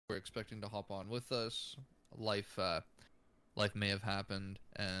were expecting to hop on with us. Life, life may have happened,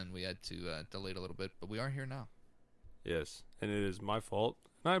 and we had to delay it a little bit, but we are here now. Yes, and it is my fault,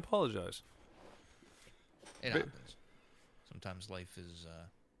 and I apologize. It But, happens. Sometimes life is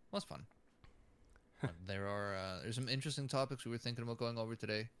well, it's fun. There's some interesting topics we were thinking about going over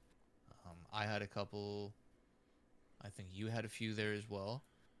today. I had a couple. I think you had a few there as well.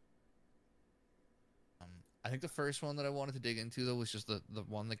 I think the first one that I wanted to dig into though was just the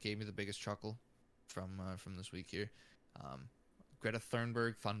one that gave me the biggest chuckle from this week here. Um, Greta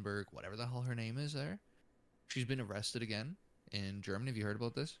Thunberg, whatever the hell her name is. There, she's been arrested again in Germany. Have you heard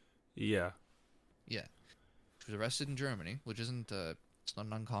about this? yeah, Yeah, she was arrested in Germany, which isn't it's not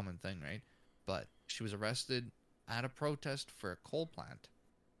an uncommon thing, right? But she was arrested at a protest for a coal plant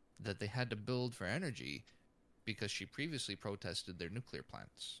that they had to build for energy because she previously protested their nuclear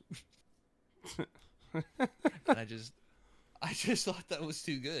plants. And I just thought that was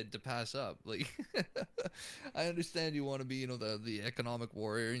too good to pass up. Like, I understand you want to be, the economic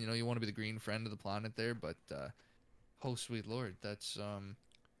warrior. You want to be the green friend of the planet there, but oh sweet lord, that's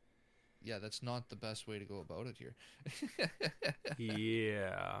not the best way to go about it here.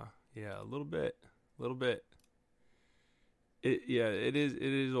 yeah, yeah, a little bit. It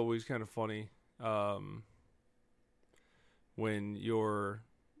is always kind of funny, um, when your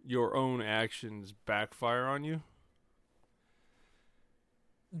own actions backfire on you.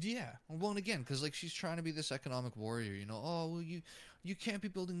 Yeah, well, and again, because like she's trying to be this economic warrior, Oh, well, you can't be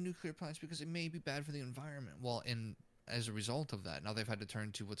building nuclear plants because it may be bad for the environment. Well, and as a result of that, now they've had to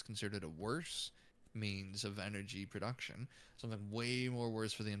turn to what's considered a worse means of energy production, something way more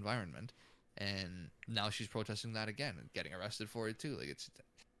worse for the environment. And now she's protesting that again and getting arrested for it too. Like it's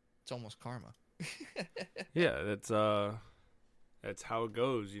almost karma. Yeah, that's how it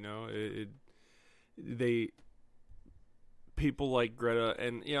goes. They people like Greta,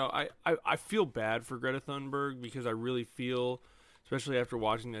 and I feel bad for Greta Thunberg because I really feel, especially after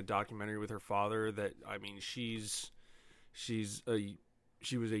watching that documentary with her father, that I mean she was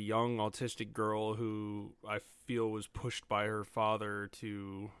a young autistic girl who I feel was pushed by her father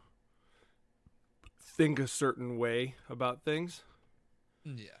to think a certain way about things,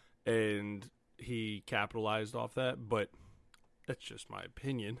 Yeah. and he capitalized off that. But that's just my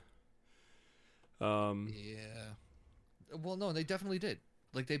opinion. Um, Yeah. Well, no, they definitely did.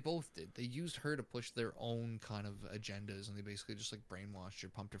 Like they both did. They used her to push their own kind of agendas, and they basically just like brainwashed her,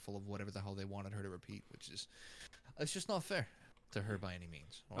 pumped her full of whatever the hell they wanted her to repeat, which is it's just not fair to her by any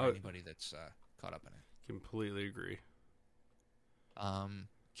means or I anybody that's caught up in it. completely agree.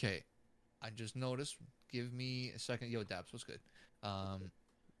 Okay. I just noticed. Give me a second. Yo, Daps, what's good? Um,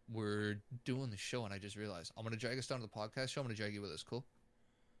 we're doing the show, and I just realized I'm gonna drag us down to the podcast show. I'm gonna drag you with us. Cool.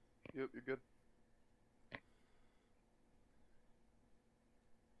 Yep, you're good.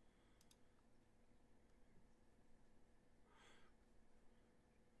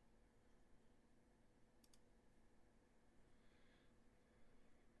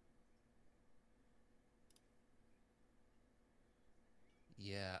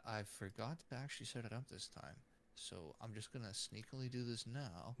 Yeah, I forgot to actually set it up this time, so I'm just gonna sneakily do this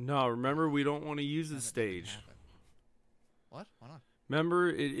now. No, remember we don't want to use the And it didn't stage. happen. What? Why not? Remember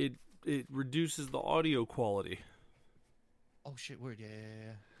it reduces the audio quality. Oh shit! Weird. Yeah.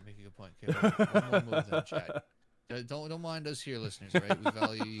 You make a good point. Okay, one more move then, chat. Don't mind us here, listeners. All right, we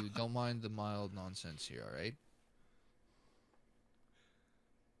value you. Don't mind the mild nonsense here. All right.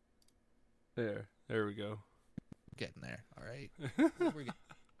 There we go. Getting there. All right. We're getting.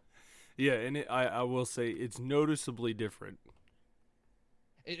 Yeah, and I will say it's noticeably different.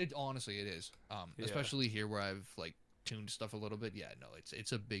 It honestly it is. Yeah. Especially here where I've like tuned stuff a little bit. Yeah, no,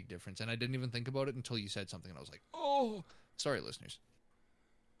 it's a big difference, and I didn't even think about it until you said something, and I was like, oh, sorry, listeners.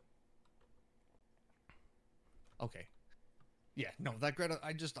 Okay. Yeah, no, that Greta. I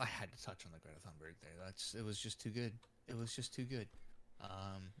had to touch on the Greta Thunberg there. It was just too good. It was just too good.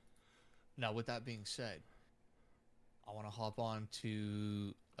 Um, Now with that being said, I want to hop on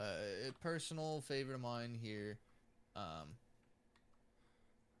to a personal favorite of mine here. Um,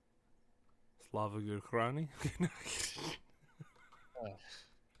 Slava Ukraini.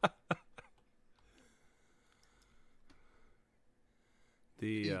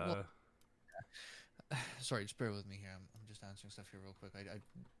 the well, sorry, just bear with me here. I'm just answering stuff here real quick. I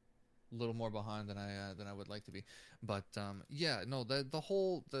a little more behind than I would like to be, but yeah, no,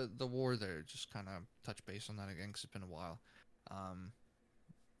 the war there, just kind of touch base on that again because it's been a while. Um,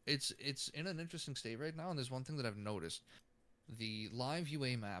 it's in an interesting state right now, and there's one thing that I've noticed: the live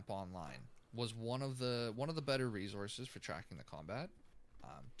UA map online was one of the better resources for tracking the combat.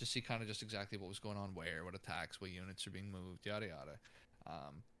 To see kind of just exactly what was going on, what attacks, what units are being moved, yada yada.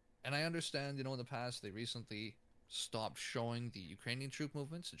 And I understand, in the past they recently stopped showing the Ukrainian troop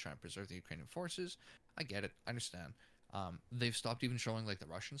movements to try and preserve the Ukrainian forces. I get it. I understand. They've stopped even showing like the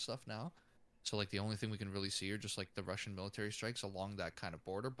Russian stuff now. So like the only thing we can really see are just like the Russian military strikes along that kind of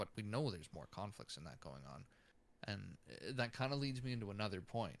border, but we know there's more conflicts in that going on. And that kind of leads me into another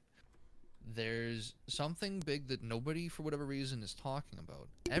point. There's something big that nobody, for whatever reason, is talking about.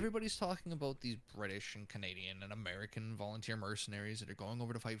 Everybody's talking about these British and Canadian and American volunteer mercenaries that are going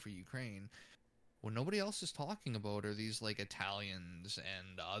over to fight for Ukraine. What nobody else is talking about are these, like, Italians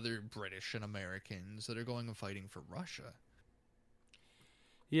and other British and Americans that are going and fighting for Russia.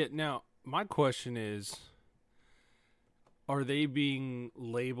 Yeah, now, my question is, are they being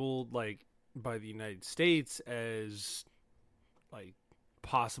labeled, like, by the United States as, like,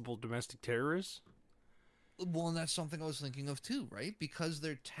 possible domestic terrorists? Well, and that's something I was thinking of too, right? Because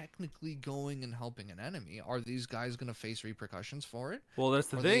they're technically going and helping an enemy. Are these guys going to face repercussions for it? Well, that's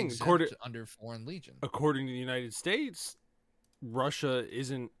the Are thing. they exempt under Foreign Legion? According to the United States, Russia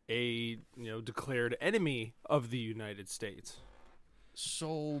isn't a declared enemy of the United States.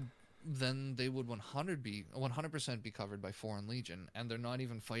 So then they would 100% be covered by Foreign Legion, and they're not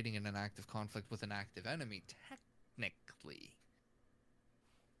even fighting in an active conflict with an active enemy, technically.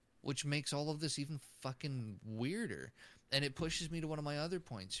 Which makes all of this even fucking weirder, and it pushes me to one of my other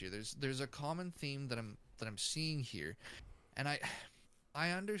points here. There's a common theme that I'm seeing here, and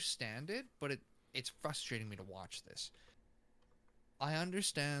I understand it, but it's frustrating me to watch this. I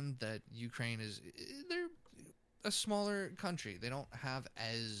understand that Ukraine they're a smaller country. They don't have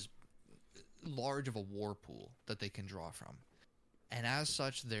as large of a war pool that they can draw from, and as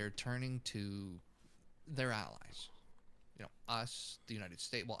such, they're turning to their allies. Us, the United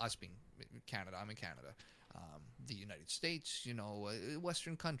States, well, us being Canada, I'm in Canada, the United States,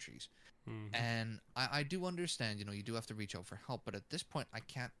 Western countries. Mm-hmm. And I do understand, you do have to reach out for help, but at this point, I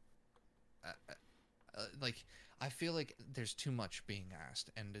can't, I feel like there's too much being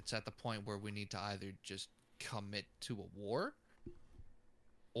asked, and it's at the point where we need to either just commit to a war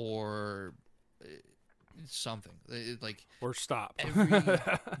or something. Or stop.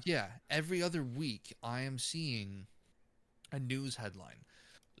 Every other week, I am seeing a news headline.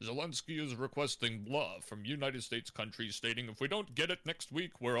 Zelensky is requesting blah from United States countries stating if we don't get it next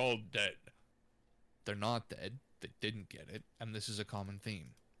week, we're all dead. They're not dead. They didn't get it. And this is a common theme.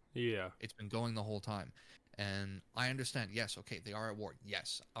 Yeah. It's been going the whole time. And I understand, yes, okay, they are at war.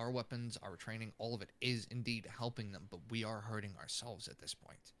 Yes, our weapons, our training, all of it is indeed helping them, but we are hurting ourselves at this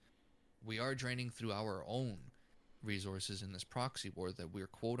point. We are draining through our own resources in this proxy war that we're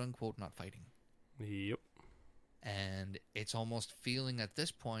quote-unquote not fighting. Yep. And it's almost feeling at this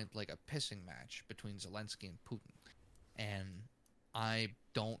point like a pissing match between Zelensky and Putin. And I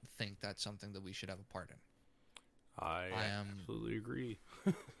don't think that's something that we should have a part in. I absolutely agree.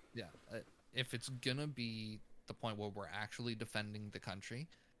 Yeah. If it's going to be the point where we're actually defending the country,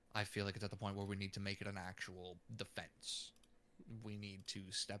 I feel like it's at the point where we need to make it an actual defense. We need to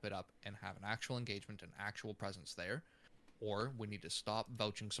step it up and have an actual engagement, an actual presence there. Or we need to stop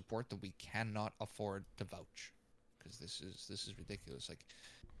vouching support that we cannot afford to vouch. Because this is ridiculous. Like,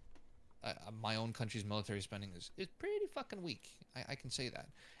 my own country's military spending is pretty fucking weak. I can say that.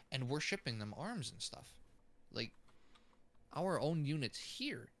 And we're shipping them arms and stuff. Like, our own units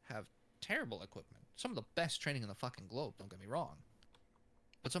here have terrible equipment. Some of the best training in the fucking globe, don't get me wrong.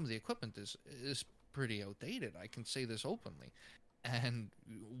 But some of the equipment is pretty outdated. I can say this openly. And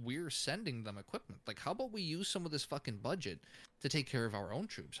we're sending them equipment. Like, how about we use some of this fucking budget to take care of our own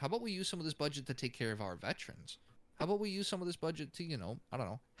troops? How about we use some of this budget to take care of our veterans? How about we use some of this budget to, I don't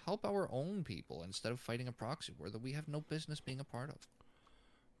know, help our own people instead of fighting a proxy war that we have no business being a part of?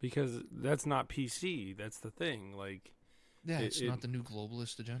 Because that's not PC. That's the thing. Like, yeah, it's not the new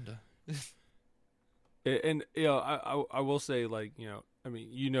globalist agenda. And I will say, like, I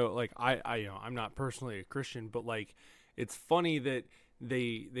mean, like, I'm not personally a Christian, but like, it's funny that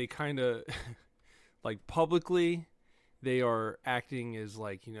they kind of like publicly they are acting as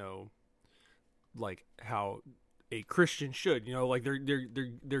like like how a Christian should, like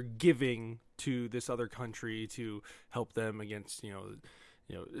they're giving to this other country to help them against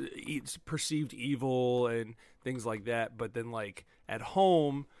it's perceived evil and things like that. But then, like, at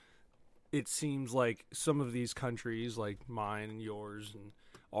home, it seems like some of these countries, like mine and yours, and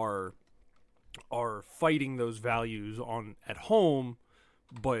are fighting those values at home,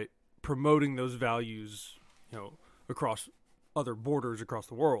 but promoting those values, across other borders across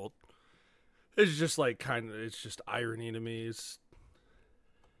the world. It's just like it's just irony to me. It's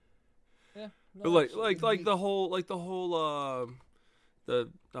like the whole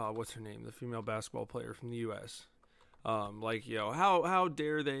what's her name? The female basketball player from the U.S. Like, you know, how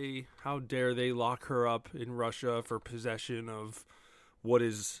dare they lock her up in Russia for possession of what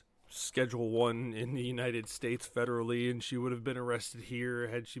is Schedule 1 in the United States federally, and she would have been arrested here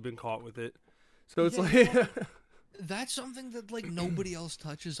had she been caught with it. So it's that's something that like nobody else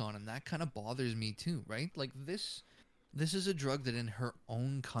touches on, and that kind of bothers me too, right? Like this is a drug that in her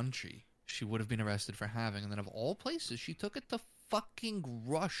own country she would have been arrested for having, and then of all places she took it to fucking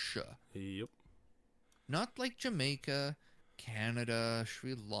Russia. Yep. Not like Jamaica, Canada,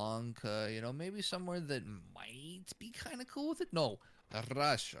 Sri Lanka, maybe somewhere that might be kind of cool with it. No,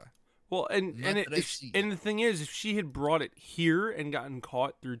 Russia. Well, and the thing is, if she had brought it here and gotten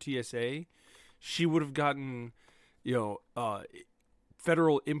caught through TSA, she would have gotten,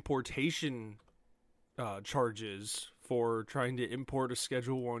 federal importation charges for trying to import a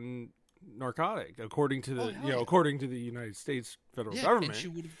Schedule 1 narcotic, according to the according to the United States federal government. And she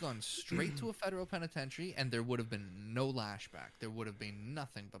would have gone straight to a federal penitentiary, and there would have been no lashback. There would have been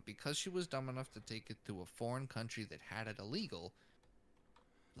nothing. But because she was dumb enough to take it to a foreign country that had it illegal,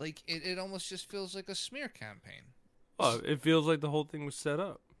 like it almost just feels like a smear campaign. Well, it feels like the whole thing was set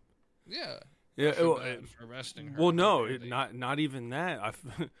up. Yeah. Yeah. For arresting her. Well, no, not even that.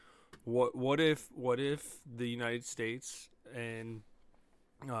 What if the United States and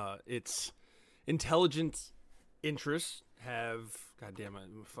its intelligence interests have, goddamn it,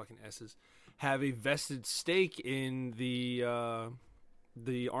 fucking S's, have a vested stake in the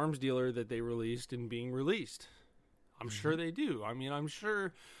arms dealer that they released and being released. I'm sure they do. I mean, I'm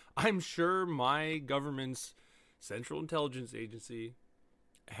sure my government's Central Intelligence Agency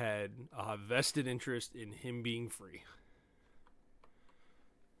had a vested interest in him being free.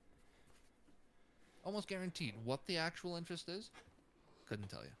 Almost guaranteed. What the actual interest is, couldn't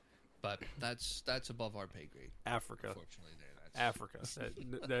tell you. But that's above our pay grade. Africa. Unfortunately, Africa.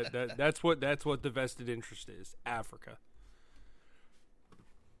 That's what the vested interest is. Africa.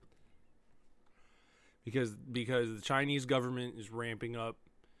 Because the Chinese government is ramping up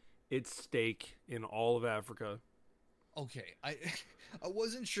its stake in all of Africa. Okay, I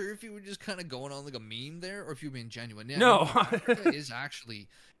wasn't sure if you were just kind of going on like a meme there, or if you were being genuine. Yeah, no, Africa is actually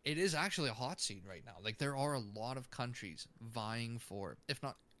a hot seat right now. Like there are a lot of countries vying for, if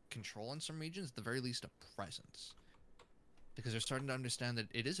not control in some regions, at the very least a presence, because they're starting to understand that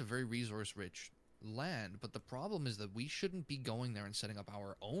it is a very resource-rich land. But the problem is that we shouldn't be going there and setting up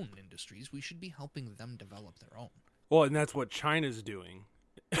our own industries. We should be helping them develop their own. Well, and that's what China's doing.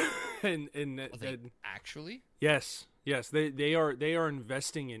 Actually? Yes, they are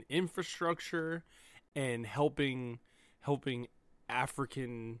investing in infrastructure and helping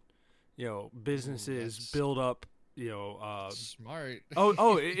African, businesses build up, smart.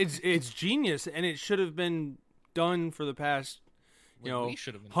 It's genius, and it should have been done for the past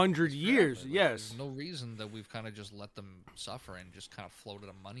 100 years. Like, yes, there's no reason that we've kind of just let them suffer and just kind of floated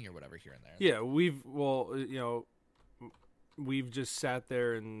them money or whatever here and there. Yeah, we've just sat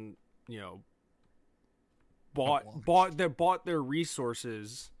there and bought their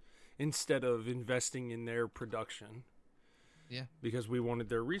resources instead of investing in their production. Yeah, because we wanted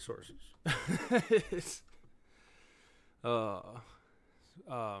their resources. They're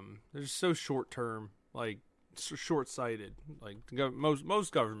so short term, like so short sighted. Like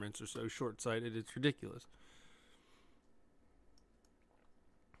most governments are so short sighted, it's ridiculous.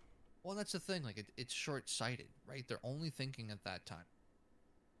 Well, that's the thing. Like it's short sighted, right? They're only thinking at that time.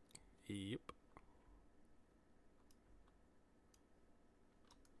 Yep.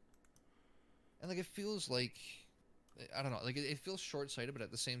 And like it feels like, I don't know, like it feels short-sighted, but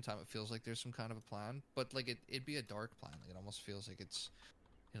at the same time it feels like there's some kind of a plan. But like it'd be a dark plan. Like it almost feels like it's,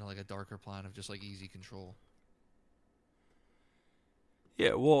 like a darker plan of just like easy control.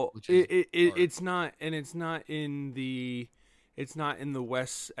 Yeah, well, it's not in the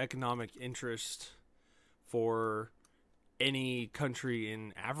West's economic interest for any country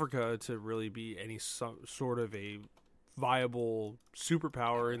in Africa to really be any sort of a viable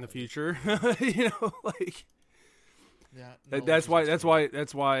superpower in the future. Like yeah, that's why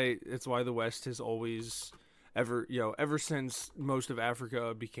the West has always ever since most of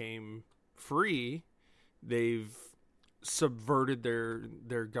Africa became free, they've subverted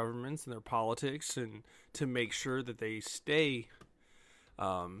their governments and their politics and to make sure that they stay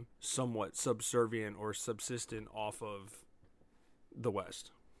somewhat subservient or subsistent off of the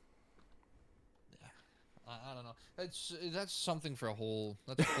West. I don't know. That's something for a whole.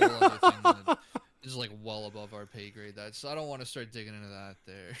 That's a whole other thing that is like well above our pay grade. I don't want to start digging into that.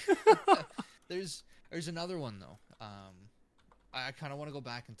 There's another one though. I kind of want to go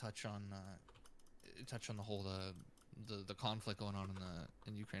back and touch on the whole the conflict going on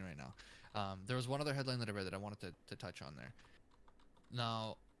in Ukraine right now. There was one other headline that I read that I wanted to touch on there.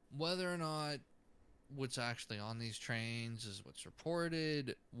 Now, whether or not what's actually on these trains is what's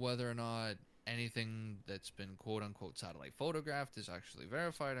reported, whether or not anything that's been quote unquote satellite photographed is actually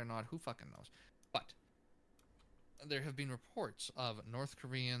verified or not, who fucking knows? But there have been reports of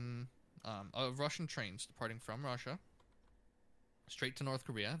Russian trains departing from Russia straight to North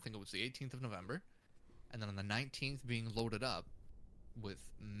Korea. I think it was the 18th of November, and then on the 19th being loaded up with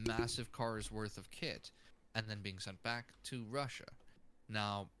massive cars worth of kit, and then being sent back to Russia.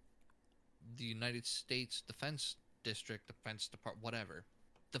 Now, the United States Defense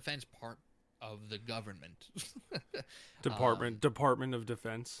part of the government. Department of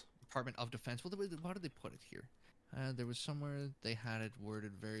Defense. Department of Defense. Well, how did they put it here? There was somewhere they had it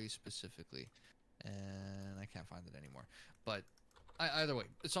worded very specifically, and I can't find it anymore. But either way,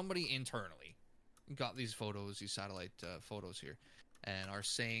 somebody internally got these photos, these satellite photos here, and are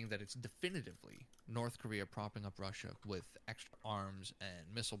saying that it's definitively North Korea propping up Russia with extra arms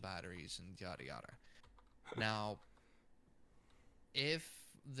and missile batteries and yada yada. Now, if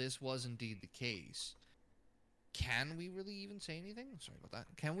this was indeed the case, can we really even say anything? Sorry about that.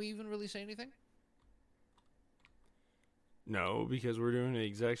 Can we even really say anything? No, because we're doing the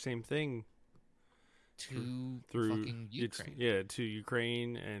exact same thing through fucking Ukraine. To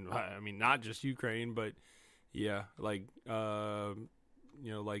Ukraine, and I mean not just Ukraine, but like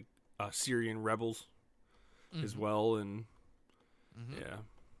Syrian rebels as well, and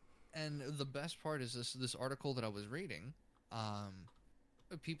And the best part is this article that I was reading.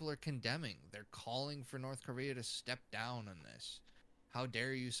 People are condemning. They're calling for North Korea to step down on this. How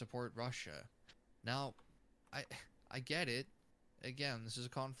dare you support Russia? Now, I get it. Again, this is a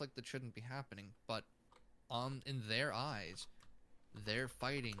conflict that shouldn't be happening, but in their eyes, they're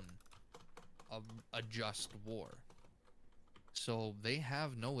fighting a just war. So they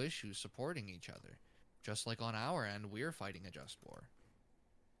have no issue supporting each other. Just like on our end, we're fighting a just war.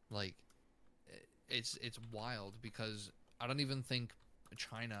 Like, it's wild because I don't even think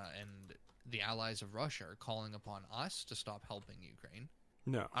China and the allies of Russia are calling upon us to stop helping Ukraine.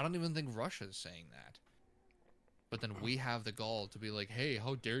 No. I don't even think Russia's saying that. But then we have the gall to be like, hey,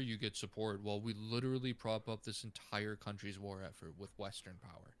 how dare you get support while we literally prop up this entire country's war effort with Western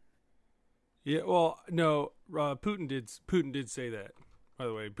power. Yeah, well, no, Putin did say that. By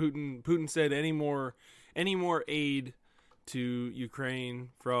the way, Putin said any more aid to Ukraine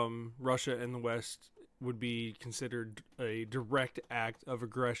from Russia and the West would be considered a direct act of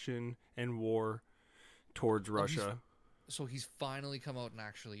aggression and war towards Russia. So he's finally come out and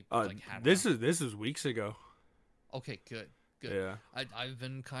actually had this is weeks ago. Okay, good. Yeah. I've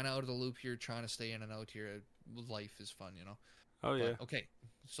been kind of out of the loop here, trying to stay in and out here. Life is fun, you know. Oh yeah. Okay,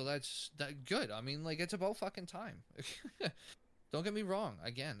 so that's good. I mean, like, it's about fucking time. Don't get me wrong.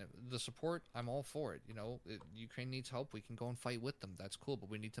 Again, the support, I'm all for it. You know, Ukraine needs help. We can go and fight with them. That's cool. But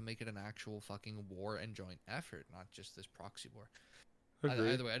we need to make it an actual fucking war and joint effort, not just this proxy war.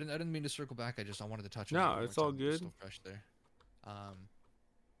 Either way, I didn't mean to circle back. I wanted to touch on it. No, it's all good. Still fresh there.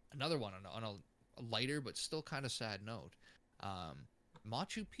 Another one on a lighter but still kind of sad note.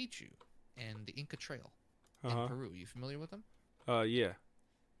 Machu Picchu and the Inca Trail in Peru. You familiar with them? Yeah.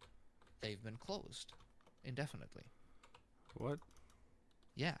 They've been closed indefinitely. What?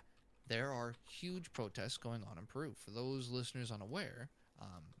 Yeah. There are huge protests going on in Peru. For those listeners unaware,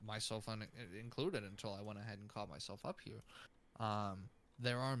 myself included until I went ahead and caught myself up here,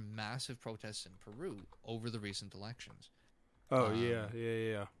 there are massive protests in Peru over the recent elections. Oh, yeah.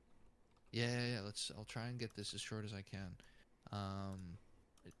 Yeah. I'll try and get this as short as I can.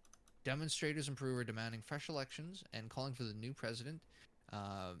 Demonstrators in Peru are demanding fresh elections and calling for the new president,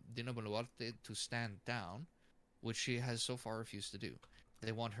 Dina Boluarte, to stand down, which she has so far refused to do.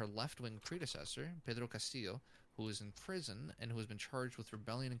 They want her left-wing predecessor, Pedro Castillo, who is in prison and who has been charged with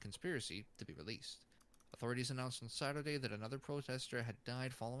rebellion and conspiracy, to be released. Authorities announced on Saturday that another protester had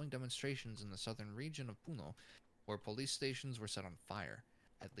died following demonstrations in the southern region of Puno, where police stations were set on fire.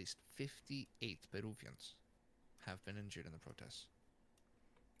 At least 58 Peruvians have been injured in the protests.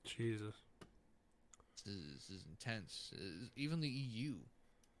 Jesus. This is intense. Even the EU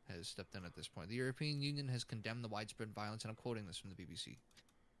has stepped in at this point. The European Union has condemned the widespread violence, and I'm quoting this from the BBC.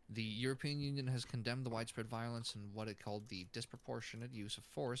 The European Union has condemned the widespread violence and what it called the disproportionate use of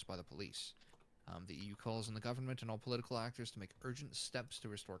force by the police. The EU calls on the government and all political actors to make urgent steps to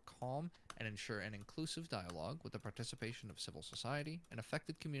restore calm and ensure an inclusive dialogue with the participation of civil society and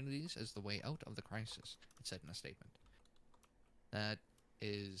affected communities as the way out of the crisis, it said in a statement. That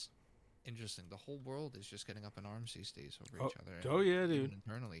is interesting. The whole world is just getting up in arms these days over each other. Oh yeah, even dude.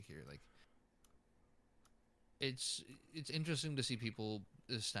 Internally here, like, it's interesting to see people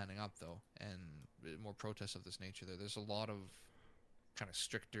standing up though, and more protests of this nature. There's a lot of kind of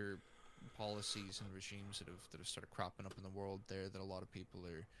stricter policies and regimes that have started cropping up in the world there that a lot of people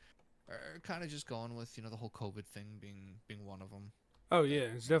are kind of just going with. The whole COVID thing being one of them. Oh yeah,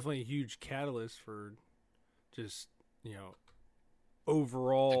 it's definitely a huge catalyst for just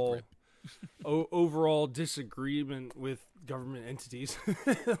overall overall disagreement with government entities,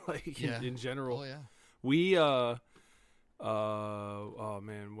 like in general. Oh yeah. We oh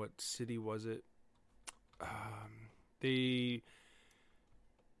man, what city was it?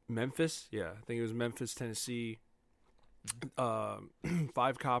 Memphis, yeah, I think it was Memphis, Tennessee. 5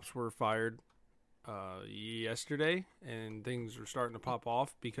 cops were fired yesterday, and things were starting to pop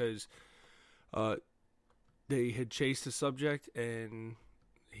off because they had chased a subject and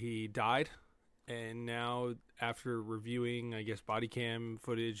he died. And now, after reviewing, I guess, body cam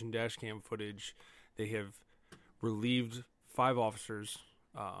footage and dash cam footage, they have relieved 5 officers,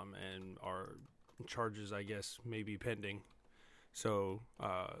 and are charges, I guess, maybe pending. So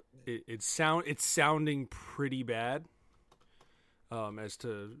it's sounding pretty bad, as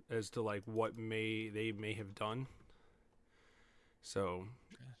to like what they may have done. So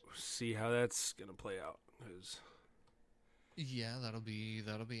see how that's gonna play out. Yeah, that'll be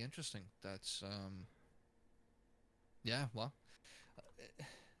interesting. That's yeah, well,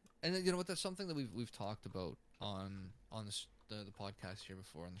 and you know what? That's something that we've talked about on the podcast here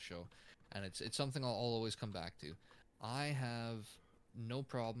before on the show, and it's something I'll always come back to. I have no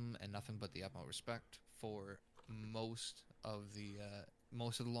problem and nothing but the utmost respect for most of the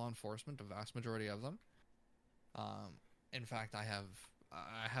law enforcement, the vast majority of them. In fact, I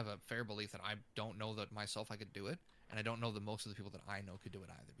have a fair belief that I don't know that myself I could do it, and I don't know that most of the people that I know could do it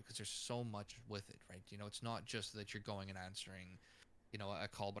either, because there's so much with it, right? It's not just that you're going and answering, a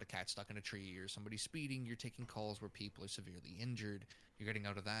call about a cat stuck in a tree or somebody speeding. You're taking calls where people are severely injured. You're getting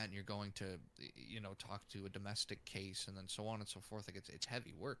out of that and you're going to, talk to a domestic case, and then so on and so forth. Like it's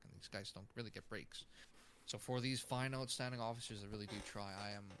heavy work, and these guys don't really get breaks. So for these fine outstanding officers that really do try,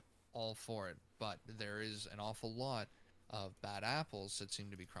 I am all for it. But there is an awful lot of bad apples that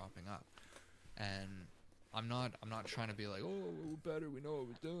seem to be cropping up, and I'm not trying to be like, oh, we're better, we know what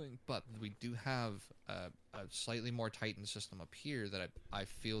we're doing, but we do have a slightly more tightened system up here that I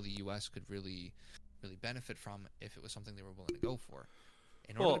feel the U.S. could really benefit from if it was something they were willing to go for.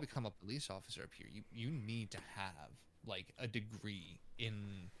 In order to become a police officer up here, you need to have like a degree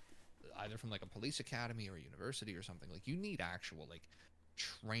in either from like a police academy or a university or something. Like you need actual like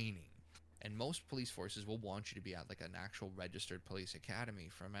training. And most police forces will want you to be at like an actual registered police academy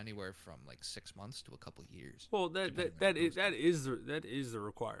from anywhere from like 6 months to a couple years. Well, that is the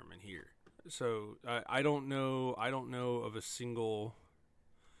requirement here. So I don't know of a single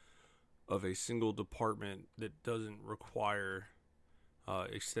department that doesn't require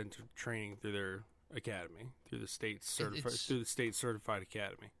extensive training through their academy, through the state certified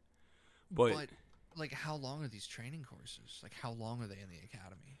academy. But like, how long are these training courses? Like, how long are they in the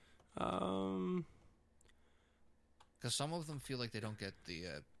academy? Because some of them feel like they don't get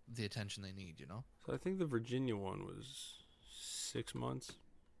the attention they need, So I think the Virginia one was 6 months.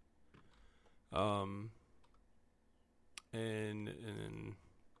 And then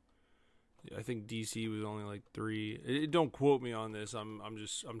I think DC was only like 3. Don't quote me on this. I'm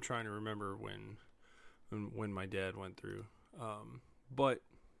trying to remember when my dad went through. But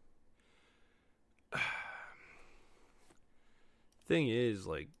thing is,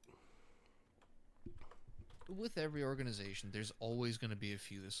 like, with every organization, there's always going to be a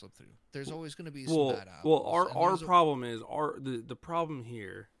few that slip through. There's always going to be some bad apples. Well, our problem is the problem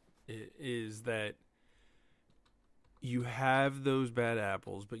here is that you have those bad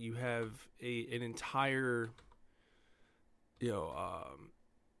apples, but you have an entire,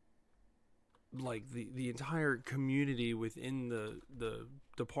 like the entire community within the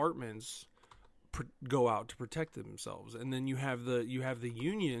departments go out to protect themselves, and then you have the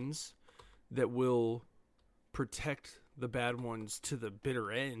unions that will protect the bad ones to the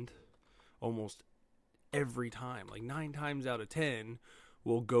bitter end almost every time. Like 9 times out of 10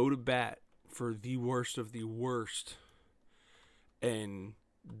 will go to bat for the worst of the worst. And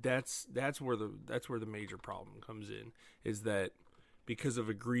that's where the major problem comes in, is that because of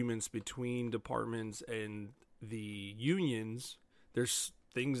agreements between departments and the unions, there's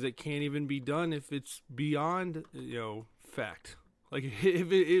things that can't even be done if it's beyond fact. Like if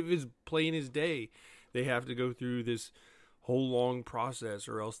it's plain as day, they have to go through this whole long process,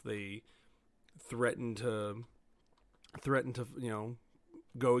 or else they threaten to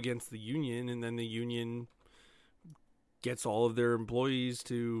go against the union, and then the union gets all of their employees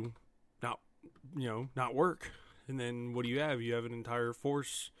to not work. And then what do you have? You have an entire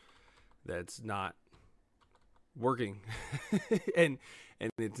force that's not working. and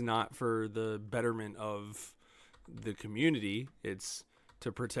it's not for the betterment of the community. It's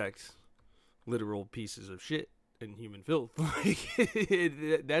to protect literal pieces of shit and human filth.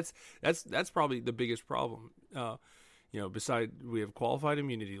 That's probably the biggest problem. Beside, we have qualified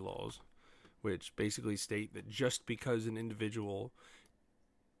immunity laws, which basically state that just because an individual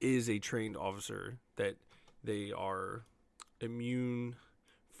is a trained officer, that they are immune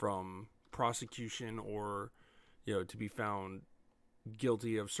from prosecution or, to be found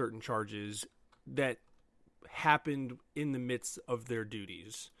guilty of certain charges that happened in the midst of their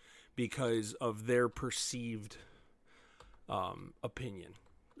duties because of their perceived opinion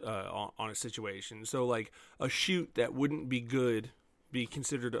on a situation. So, like, a shoot that wouldn't be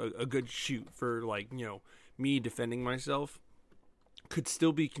considered a good shoot for, me defending myself could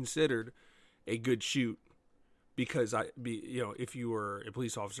still be considered a good shoot because if you were a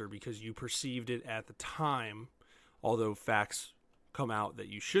police officer, because you perceived it at the time, although facts come out that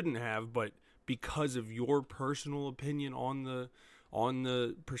you shouldn't have, but because of your personal opinion on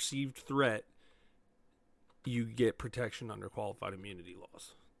the perceived threat, you get protection under qualified immunity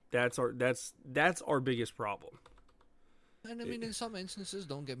laws. That's our biggest problem. And I mean, in some instances,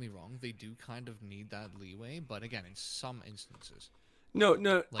 don't get me wrong, they do kind of need that leeway. But again, in some instances, no,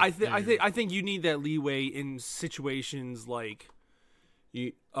 like I think you need that leeway in situations like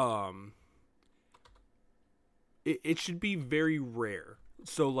you. It should be very rare.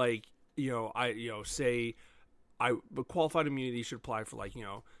 So, like, say but qualified immunity should apply for, like,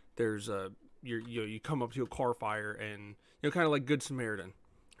 there's you come up to a car fire and, kind of like Good Samaritan,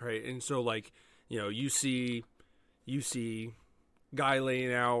 right? And so, like, you see guy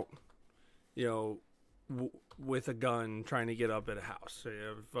laying out, with a gun trying to get up at a house.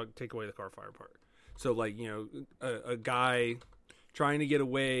 So, take away the car fire part. So, like, a guy trying to get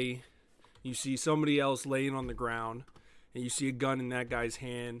away, you see somebody else laying on the ground, and you see a gun in that guy's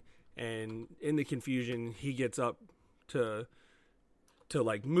hand, and in the confusion, he gets up to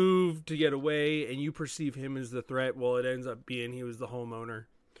like move to get away, and you perceive him as the threat. Well, it ends up being he was the homeowner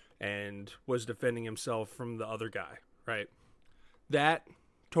and was defending himself from the other guy, right? That,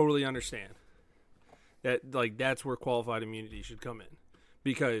 totally understand. That's where qualified immunity should come in,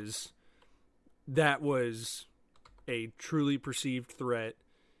 because that was a truly perceived threat,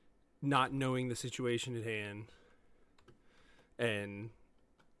 not knowing the situation at hand, and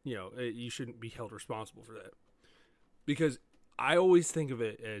you shouldn't be held responsible for that. Because I always think of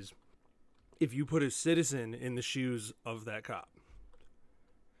it as, if you put a citizen in the shoes of that cop,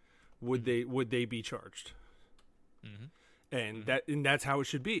 would they be charged? Mm-hmm. And that's how it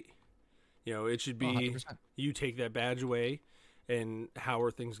should be. It should be 100%. You take that badge away, and how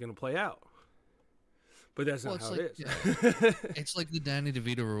are things going to play out? But that's not how it is. Yeah. It's like the Danny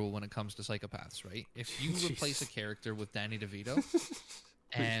DeVito rule when it comes to psychopaths, right? If you replace a character with Danny DeVito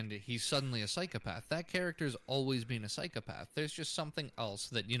and he's suddenly a psychopath, that character's always been a psychopath. There's just something else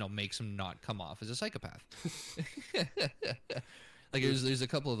that, makes him not come off as a psychopath. Like, there's a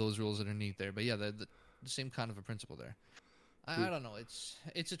couple of those rules that are neat there. But yeah, the same kind of a principle there. I don't know.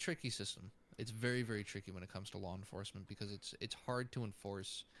 It's a tricky system. It's very, very tricky when it comes to law enforcement, because it's hard to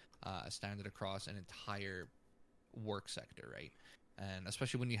enforce a standard across an entire work sector, right? And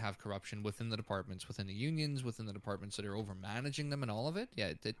especially when you have corruption within the departments, within the unions, within the departments that are over managing them and all of it.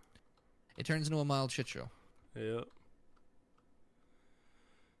 Yeah, it turns into a mild shit show. Yeah.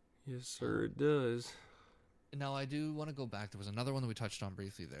 Yes, sir, it does. Now, I do want to go back. There was another one that we touched on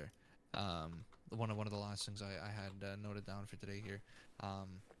briefly there. One of the last things I had noted down for today here.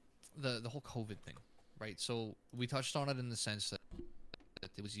 The whole COVID thing, right? So we touched on it in the sense that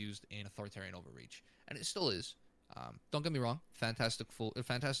it was used in authoritarian overreach, and it still is. Don't get me wrong, fantastic tool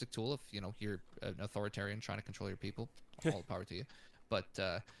if you're an authoritarian trying to control your people. All the power to you, but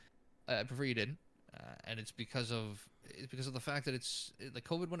I prefer you didn't, and it's because of the fact that like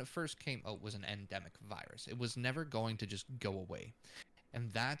COVID, when it first came out, was an endemic virus. It was never going to just go away,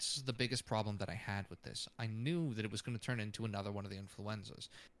 and that's the biggest problem that I had with this. I knew that it was going to turn into another one of the influenzas.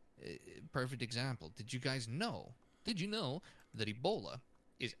 Perfect example. Did you know that Ebola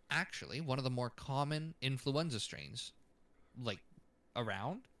is actually one of the more common influenza strains, like,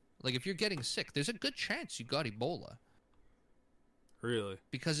 around? Like, if you're getting sick, there's a good chance you got Ebola. Really?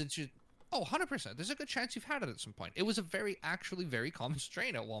 Because it's just, 100%. There's a good chance you've had it at some point. It was a very common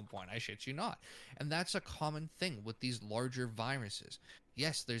strain at one point. I shit you not. And that's a common thing with these larger viruses.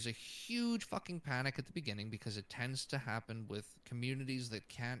 Yes, there's a huge fucking panic at the beginning because it tends to happen with communities that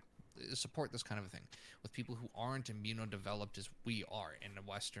can't support this kind of a thing with people who aren't immunodeveloped as we are in a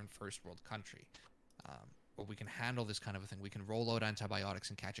Western first world country. Where we can handle this kind of a thing. We can roll out antibiotics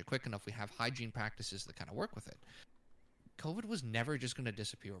and catch it quick enough. We have hygiene practices that kind of work with it. COVID was never just going to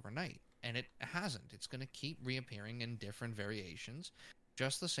disappear overnight, and it hasn't. It's going to keep reappearing in different variations,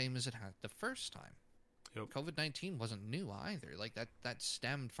 just the same as it had the first time. Yep. COVID-19 wasn't new either. Like that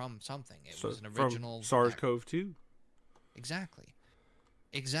stemmed from something. It was an original from SARS-CoV-2. Exactly.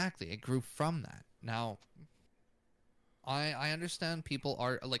 It grew from that. Now, I understand people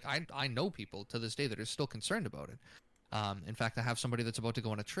are like I know people to this day that are still concerned about it. In fact, I have somebody that's about to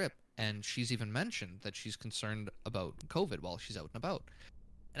go on a trip, and she's even mentioned that she's concerned about COVID while she's out and about.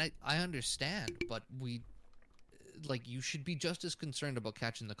 And I understand, but you should be just as concerned about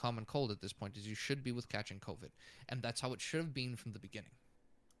catching the common cold at this point as you should be with catching COVID. And that's how it should have been from the beginning.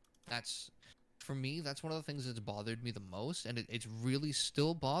 For me, that's one of the things that's bothered me the most, and it's really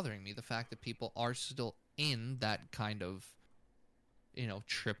still bothering me, the fact that people are still in that kind of,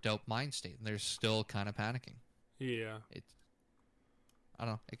 tripped out mind state, and they're still kind of panicking. Yeah. I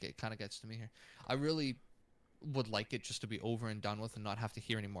don't know, it kind of gets to me here. I really would like it just to be over and done with and not have to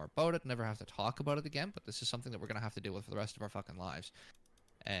hear any more about it, never have to talk about it again, but this is something that we're going to have to deal with for the rest of our fucking lives.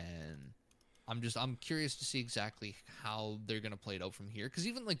 And I'm curious to see exactly how they're going to play it out from here, because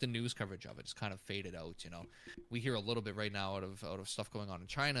even the news coverage of it is kind of faded out. We hear a little bit right now out of stuff going on in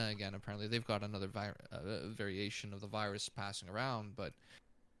China again. Apparently they've got another variation of the virus passing around, but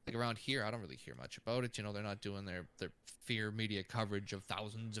around here I don't really hear much about it. They're not doing their fear media coverage of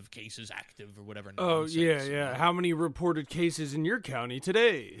thousands of cases active or whatever nonsense, yeah. How many reported cases in your county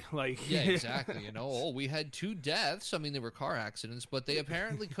today? Yeah, exactly. We had 2 deaths. I mean, they were car accidents, but they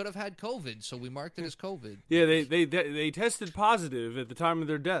apparently could have had COVID, so we marked it as COVID. Yeah, they tested positive at the time of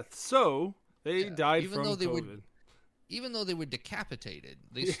their death, so they died from COVID. Even though they were decapitated,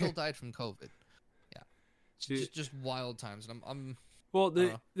 they still died from COVID. Yeah, it's just wild times. And I'm well,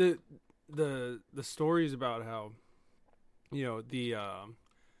 the stories about how, the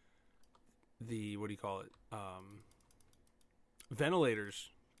what do you call it? Ventilators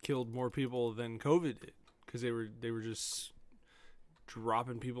killed more people than COVID did, because they were just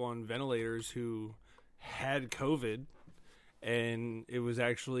dropping people on ventilators who had COVID, and it was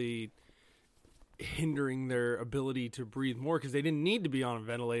actually hindering their ability to breathe more, because they didn't need to be on a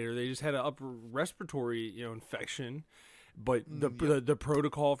ventilator. They just had an upper respiratory, infection. But the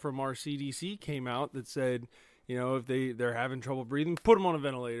protocol from our CDC came out that said, if they're having trouble breathing, put them on a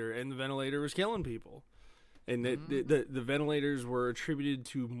ventilator, and the ventilator was killing people. And the ventilators were attributed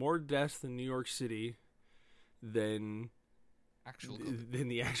to more deaths in New York City than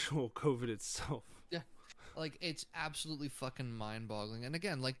the actual COVID itself. Yeah, it's absolutely fucking mind-boggling. And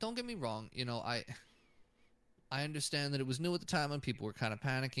again, don't get me wrong, I understand that it was new at the time and people were kind of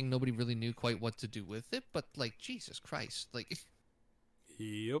panicking. Nobody really knew quite what to do with it, but Jesus Christ,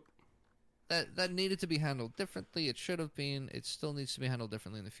 yep. That needed to be handled differently. It should have been. It still needs to be handled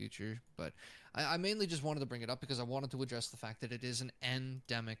differently in the future. But I mainly just wanted to bring it up because I wanted to address the fact that it is an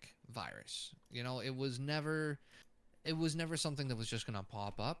endemic virus. It was never something that was just going to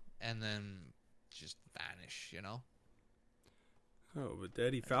pop up and then just vanish, Oh, but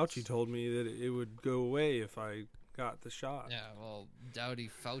Daddy Fauci told me that it would go away if I got the shot. Yeah, well, Daddy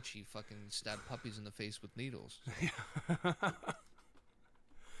Fauci fucking stabbed puppies in the face with needles.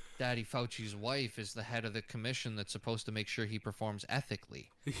 Daddy Fauci's wife is the head of the commission that's supposed to make sure he performs ethically.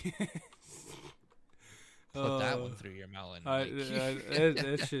 Put that one through your melon.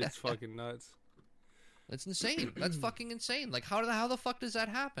 That shit's fucking nuts. That's insane. That's fucking insane. How the fuck does that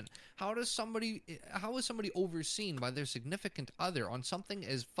happen? How is somebody overseen by their significant other on something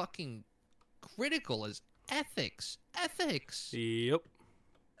as fucking critical as ethics? Ethics. Yep.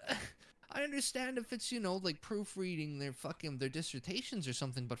 I understand if it's, proofreading their dissertations or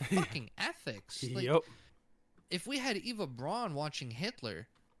something, but fucking ethics. Yep. If we had Eva Braun watching Hitler,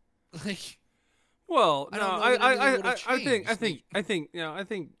 well, no, I think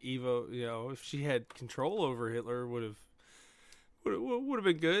Eva, if she had control over Hitler, would have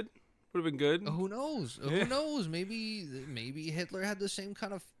been good. Would have been good. Who knows? Who knows? Maybe Hitler had the same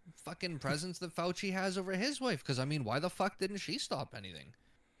kind of fucking presence that Fauci has over his wife. Because why the fuck didn't she stop anything?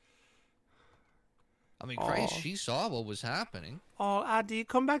 Christ, she saw what was happening. Oh, Adi,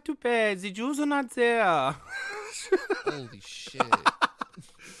 come back to bed. The Jews are not there. Holy shit.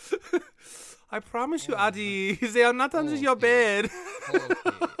 I promise you, Adi, they are not under your bed. Okay.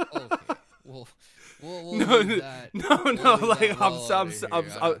 We'll leave that.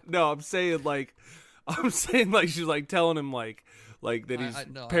 I'm saying she's telling him that he's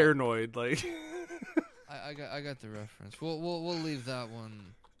paranoid. I got the reference. We'll leave that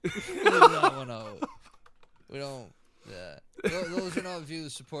one Leave that one out. We don't. Yeah. Those are not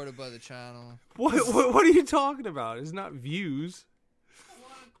views supported by the channel. What are you talking about? It's not views.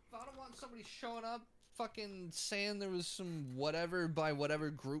 I don't want somebody showing up fucking saying there was some whatever by whatever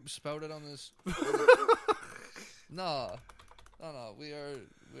group spouted on this. No. We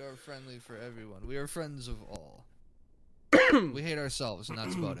are friendly for everyone. We are friends of all. We hate ourselves, and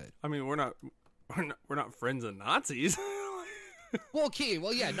that's about it. I mean, we're not friends of Nazis. Well, okay,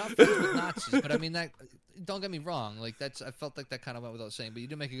 well, yeah, not friends with Nazis, but I mean that. Don't get me wrong. Like that's, I felt like that kind of went without saying, but you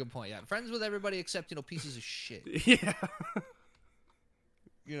do make a good point. Yeah, friends with everybody except pieces of shit. Yeah.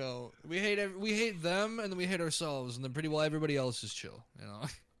 We hate them, and then we hate ourselves, and then pretty well everybody else is chill.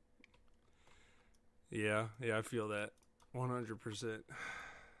 Yeah, I feel that 100%.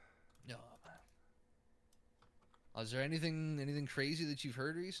 No. Is there anything crazy that you've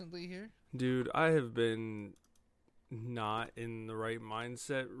heard recently here? Dude, I have been not in the right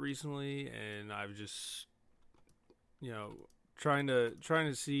mindset recently, and I've just trying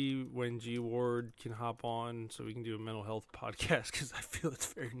to see when G Ward can hop on so we can do a mental health podcast, because I feel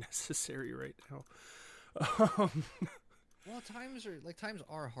it's very necessary right now. Well, times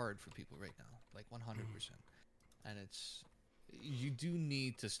are hard for people right now, like 100%, and you do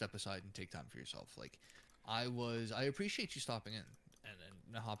need to step aside and take time for yourself. Like I appreciate you stopping in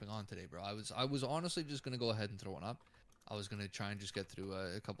and hopping on today, bro. I was honestly just gonna go ahead and throw one up. I was gonna try and just get through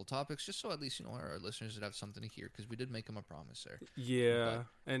a couple topics, just so at least our listeners would have something to hear, because we did make them a promise there. Yeah,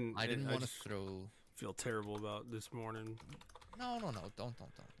 but and I didn't want to throw. Feel terrible about this morning. No, don't.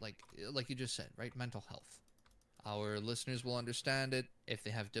 Like you just said, right? Mental health. Our listeners will understand it. If they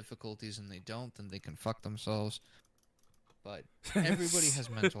have difficulties and they don't, then they can fuck themselves. But everybody has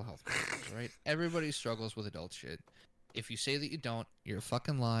mental health problems, right? Everybody struggles with adult shit. If you say that you don't, you're a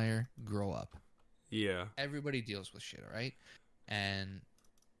fucking liar. Grow up. Yeah. Everybody deals with shit, all right? And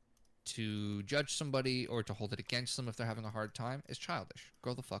to judge somebody or to hold it against them if they're having a hard time is childish.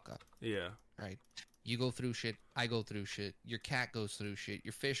 Grow the fuck up. Yeah. Right? You go through shit. I go through shit. Your cat goes through shit.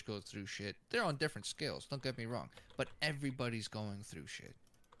 Your fish goes through shit. They're on different scales. Don't get me wrong. But everybody's going through shit.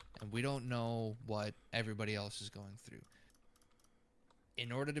 And we don't know what everybody else is going through.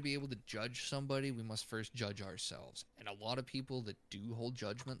 In order to be able to judge somebody, we must first judge ourselves. And a lot of people that do hold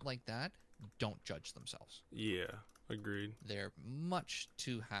judgment like that don't judge themselves. Yeah, agreed. They're much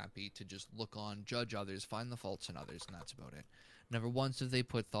too happy to just look on, judge others, find the faults in others, and that's about it. Never once have they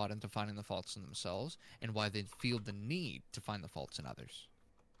put thought into finding the faults in themselves and why they feel the need to find the faults in others.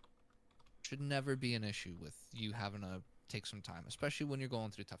 Should never be an issue with you having to take some time, especially when you're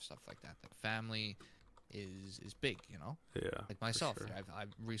going through tough stuff like that. Like family is big, Yeah. Like myself, sure.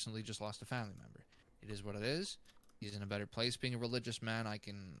 I've recently just lost a family member. It is what it is. He's in a better place. Being a religious man, I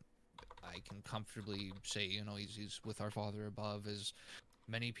can comfortably say, he's with our Father above. As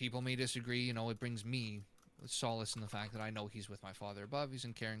many people may disagree, it brings me solace in the fact that I know he's with my Father above. He's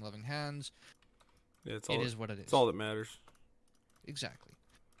in caring, loving hands. Yeah, it is what it is. It's all that matters. Exactly.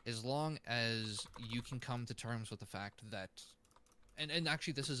 As long as you can come to terms with the fact that, and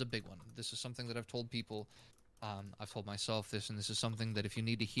actually this is a big one. This is something that I've told people. I've told myself this, and this is something that if you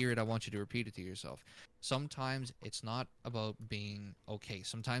need to hear it, I want you to repeat it to yourself. Sometimes it's not about being okay.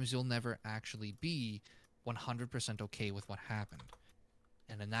 Sometimes you'll never actually be 100% okay with what happened.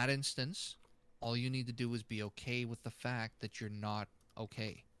 And in that instance, all you need to do is be okay with the fact that you're not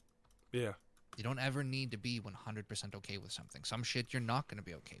okay. Yeah. You don't ever need to be 100% okay with something. Some shit you're not going to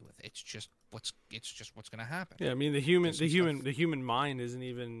be okay with. It's just what's going to happen. Yeah, I mean the human mind isn't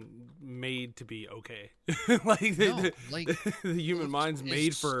even made to be okay. The human mind's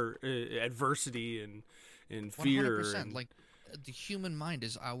made for adversity and fear. 100%. Like the human mind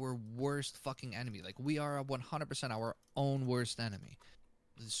is our worst fucking enemy. Like we are 100% our own worst enemy.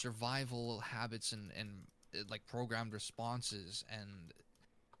 The survival habits and like programmed responses and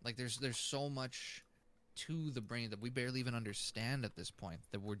like there's so much to the brain that we barely even understand at this point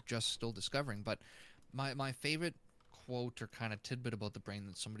that we're just still discovering. But my favorite quote or kind of tidbit about the brain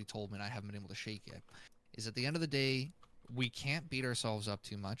that somebody told me and I haven't been able to shake yet is at the end of the day, we can't beat ourselves up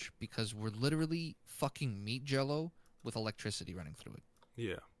too much because we're literally fucking meat jello with electricity running through it.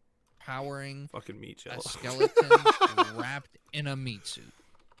 Yeah. Powering fucking meat jello. A skeleton wrapped in a meat suit.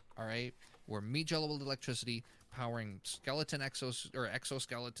 All right? We're meat jello with electricity powering skeleton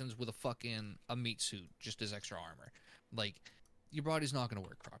exoskeletons with a meat suit just as extra armor. Like, your body's not going to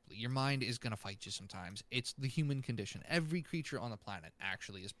work properly. Your mind is going to fight you sometimes. It's the human condition. Every creature on the planet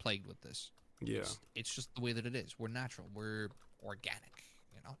actually is plagued with this. Yeah. It's just the way that it is. We're natural. We're organic,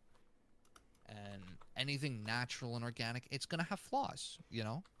 And anything natural and organic, it's going to have flaws,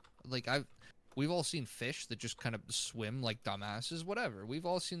 Like, We've all seen fish that just kind of swim like dumbasses, whatever. We've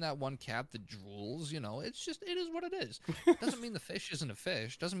all seen that one cat that drools, It's just, it is what it is. Doesn't mean the fish isn't a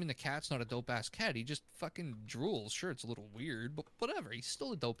fish. Doesn't mean the cat's not a dope-ass cat. He just fucking drools. Sure, it's a little weird, but whatever. He's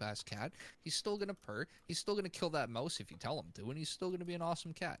still a dope-ass cat. He's still gonna purr. He's still gonna kill that mouse if you tell him to, and he's still gonna be an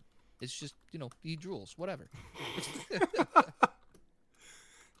awesome cat. It's just, he drools, whatever.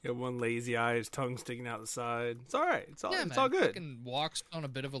 Got one lazy eye, his tongue sticking out the side. It's all right. It's all Yeah, it's man, all good. Fucking walks on a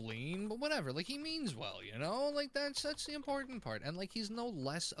bit of a lean, but whatever. Like, he means well, Like, that's the important part. And, like, he's no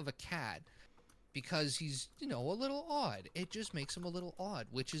less of a cat because he's, a little odd. It just makes him a little odd,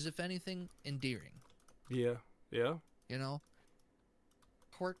 which is, if anything, endearing. Yeah.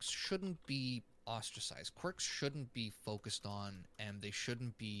 Quirks shouldn't be ostracized. Quirks shouldn't be focused on, and they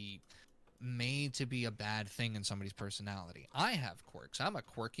shouldn't be made to be a bad thing in somebody's personality. I have quirks. I'm a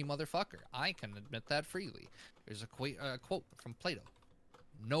quirky motherfucker. I can admit that freely. There's a quote from Plato.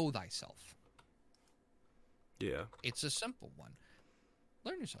 Know thyself. Yeah. It's a simple one.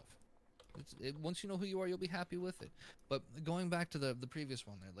 Learn yourself. Once you know who you are, you'll be happy with it. But going back to the previous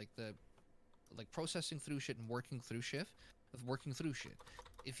one there, like processing through shit and working through shit.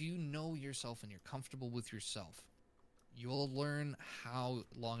 If you know yourself and you're comfortable with yourself, you'll learn how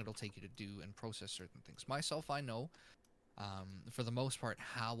long it'll take you to do and process certain things. Myself, I know, for the most part,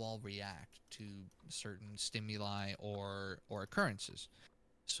 how I'll react to certain stimuli or occurrences.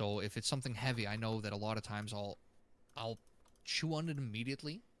 So if it's something heavy, I know that a lot of times I'll chew on it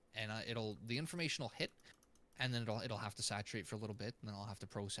immediately, and the information will hit, and then it'll have to saturate for a little bit, and then I'll have to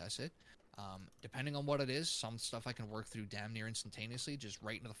process it. Depending on what it is, some stuff I can work through damn near instantaneously, just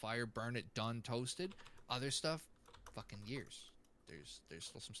right into the fire, burn it, done, toasted. Other stuff, fucking years. There's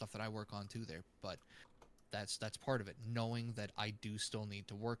still some stuff that I work on too there, but that's part of it. Knowing that I do still need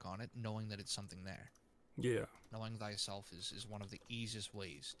to work on it, knowing that it's something there. Yeah. Knowing thyself is one of the easiest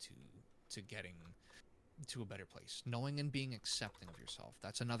ways to getting to a better place. Knowing and being accepting of yourself.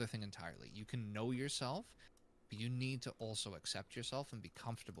 That's another thing entirely. You can know yourself, but you need to also accept yourself and be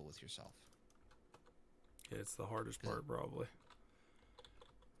comfortable with yourself. Yeah, it's the hardest part, probably.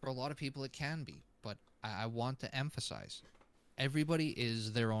 For a lot of people, it can be, but I want to emphasize, everybody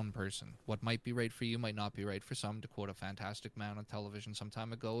is their own person. What might be right for you might not be right for some, to quote a fantastic man on television some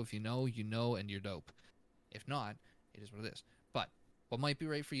time ago. If you know, and you're dope. If not, it is what it is. But what might be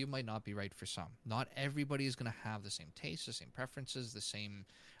right for you might not be right for some. Not everybody is going to have the same tastes, the same preferences, the same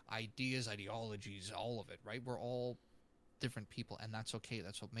ideas, ideologies, all of it, right? We're all different people, and that's okay.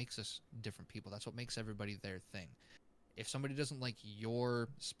 That's what makes us different people. That's what makes everybody their thing. If somebody doesn't like your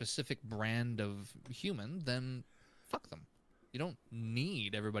specific brand of human, then fuck them. You don't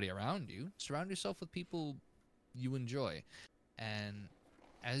need everybody around you. Surround yourself with people you enjoy. And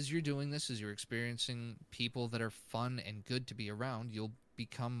as you're doing this, as you're experiencing people that are fun and good to be around, you'll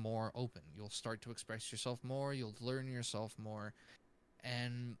become more open. You'll start to express yourself more. You'll learn yourself more.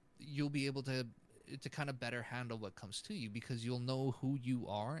 And you'll be able to kind of better handle what comes to you, because you'll know who you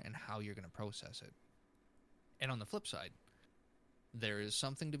are and how you're going to process it. And on the flip side, there is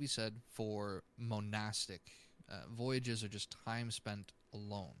something to be said for monastic voyages, or just time spent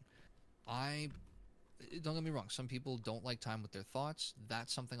alone. Don't get me wrong, some people don't like time with their thoughts.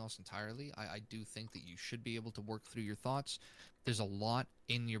 That's something else entirely. I do think that you should be able to work through your thoughts. There's a lot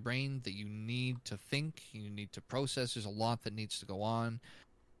in your brain that you need to think, you need to process. There's a lot that needs to go on.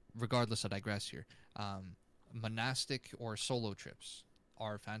 Regardless, I digress here. Monastic or solo trips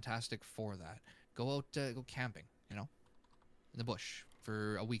are fantastic for that. Go out, go camping, in the bush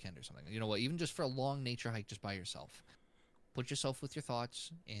for a weekend or something. You know what? Even just for a long nature hike, just by yourself. Put yourself with your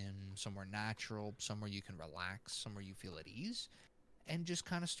thoughts in somewhere natural, somewhere you can relax, somewhere you feel at ease, and just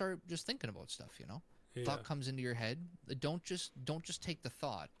kind of start just thinking about stuff. Yeah. Thought comes into your head. Don't just take the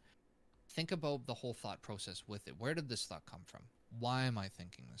thought. Think about the whole thought process with it. Where did this thought come from? Why am I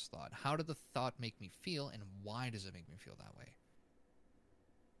thinking this thought? How did the thought make me feel, and why does it make me feel that way?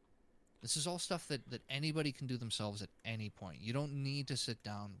 This is all stuff that anybody can do themselves at any point. You don't need to sit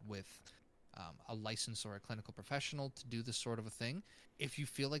down with a licensed or a clinical professional to do this sort of a thing. If you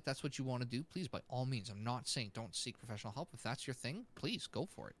feel like that's what you want to do, please, by all means. I'm not saying don't seek professional help. If that's your thing, please go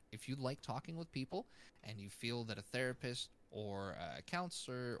for it. If you like talking with people and you feel that a therapist or a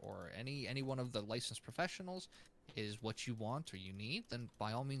counselor or any one of the licensed professionals is what you want or you need, then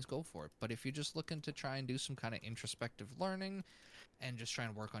by all means go for it. But if you're just looking to try and do some kind of introspective learning and just try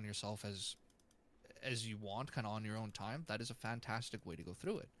and work on yourself as you want, kind of on your own time, that is a fantastic way to go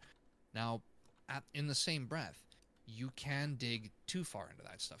through it. Now, in the same breath, you can dig too far into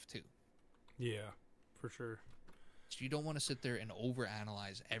that stuff too. Yeah, for sure. So you don't want to sit there and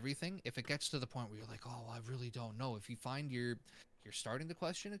overanalyze everything. If it gets to the point where you're like, oh, I really don't know. If you find you're starting to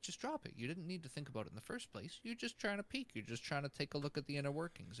question it, just drop it. You didn't need to think about it in the first place. You're just trying to peek. You're just trying to take a look at the inner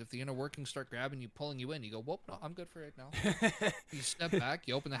workings. If the inner workings start grabbing you, pulling you in, you go, whoop, no, I'm good for right now. You step back,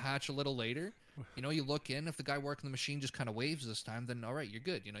 you open the hatch a little later. You look in. If the guy working the machine just kind of waves this time, then all right, you're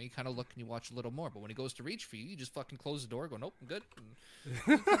good. You kind of look and you watch a little more. But when he goes to reach for you, you just fucking close the door, go, nope, I'm good. And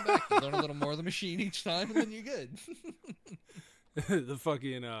you come back. You learn a little more of the machine each time, and then you're good. The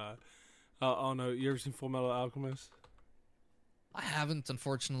fucking, I don't know, you ever seen Full Metal Alchemist? I haven't,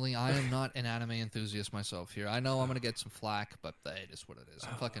 unfortunately. I am not an anime enthusiast myself here. I know I'm going to get some flack, but it is what it is.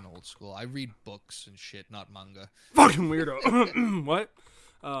 I'm fucking old school. I read books and shit, not manga. Fucking weirdo. What?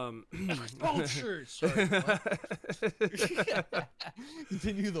 Oh, sure. Sorry.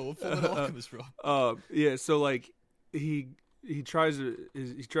 Continue though. Full Metal Alchemist, bro. Yeah, so, like, they try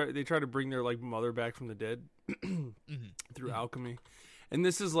to bring their, like, mother back from the dead through alchemy. And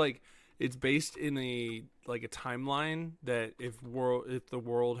this is, like, it's based in a timeline that if the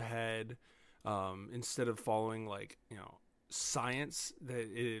world had instead of following science, that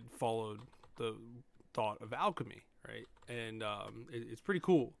it followed the thought of alchemy, right? And it's pretty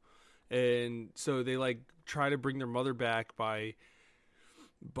cool. And so they try to bring their mother back by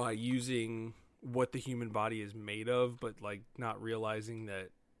using what the human body is made of, but not realizing that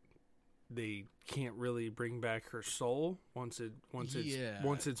they can't really bring back her soul once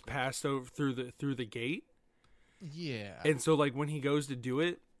it's passed over through the gate. Yeah. And so when he goes to do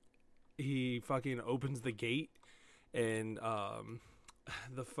it, he fucking opens the gate, and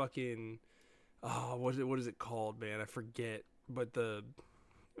the fucking what is it called, man? I forget. But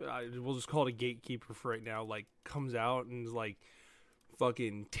we'll just call it a gatekeeper for right now. Comes out and is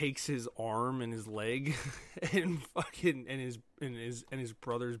fucking takes his arm and his leg and fucking and his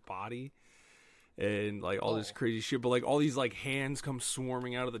brother's body and all this crazy shit, but all these hands come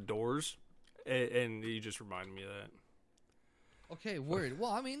swarming out of the doors, and you just reminded me of that. Okay, word.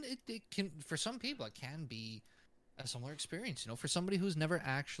 Well, I mean, it can, for some people it can be a similar experience. For somebody who's never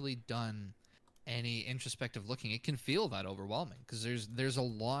actually done any introspective looking, it can feel that overwhelming because there's a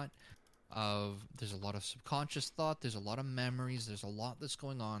lot of subconscious thought, there's a lot of memories, there's a lot that's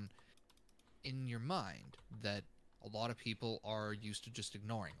going on in your mind that a lot of people are used to just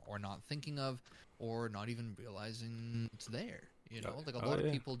ignoring or not thinking of or not even realizing it's there. A lot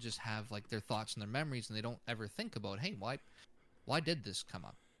of people just have their thoughts and their memories, and they don't ever think about, hey, why did this come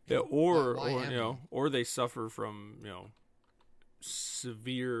up? Or they suffer from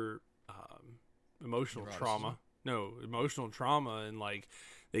severe emotional trauma. No, emotional trauma, and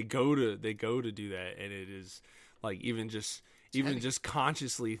they go to do that, and it is even just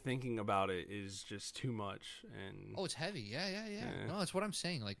consciously thinking about it is just too much. And it's heavy. Yeah. No, that's what I'm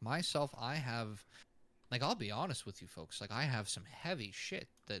saying. Myself, I have, I'll be honest with you folks, I have some heavy shit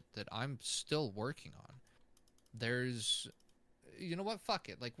that I'm still working on. There's, you know what? Fuck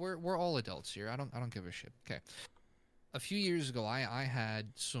it. We're all adults here. I don't give a shit. Okay. A few years ago, I had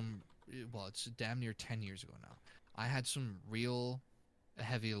some. Well, it's damn near 10 years ago now. I had some real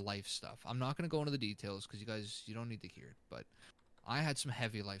heavy life stuff. I'm not going to go into the details because you don't need to hear it, but I had some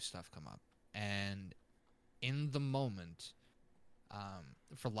heavy life stuff come up. And in the moment,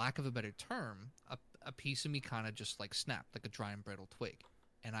 for lack of a better term, a piece of me kind of just snapped like a dry and brittle twig.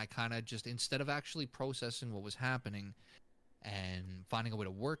 And I kind of just, instead of actually processing what was happening and finding a way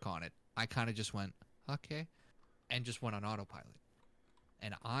to work on it, I kind of just went, okay, and just went on autopilot.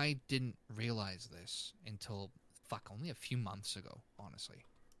 And I didn't realize this until, only a few months ago, honestly.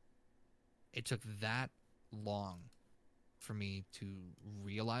 It took that long for me to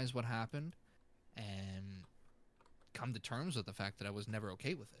realize what happened and come to terms with the fact that I was never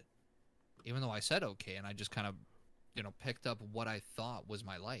okay with it. Even though I said okay, and I just kind of, picked up what I thought was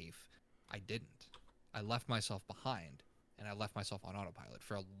my life, I didn't. I left myself behind, and I left myself on autopilot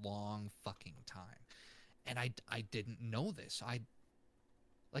for a long fucking time. And I didn't know this. I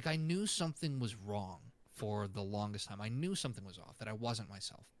knew something was wrong for the longest time. I knew something was off, that I wasn't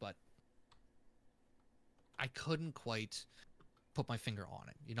myself, but I couldn't quite put my finger on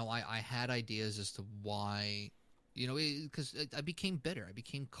it. I had ideas as to why, because I became bitter. I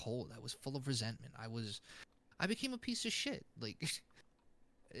became cold. I was full of resentment. I became a piece of shit.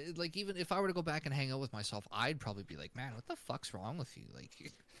 Even if I were to go back and hang out with myself, I'd probably be like, man, what the fuck's wrong with you?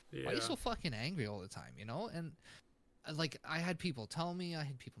 Why are you so fucking angry all the time, And I had people tell me, I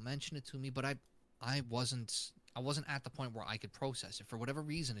had people mention it to me, but I wasn't at the point where I could process it. For whatever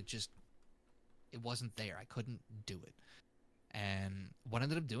reason, it wasn't there. I couldn't do it. And what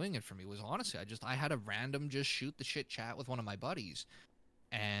ended up doing it for me was, honestly, I had a random just shoot the shit chat with one of my buddies,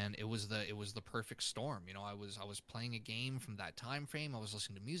 and it was the perfect storm. I was playing a game from that time frame. I was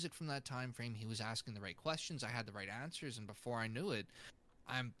listening to music from that time frame. He was asking the right questions. I had the right answers, and before I knew it,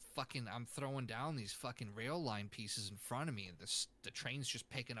 I'm throwing down these fucking rail line pieces in front of me, and the train's just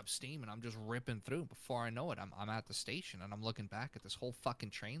picking up steam, and I'm just ripping through. Before I know it, I'm at the station, and I'm looking back at this whole fucking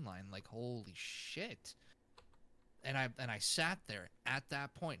train line like, holy shit. And I sat there at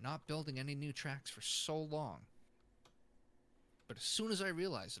that point, not building any new tracks for so long. But as soon as I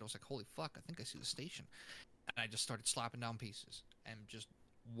realized it, I was like, holy fuck, I think I see the station. And I just started slapping down pieces. And just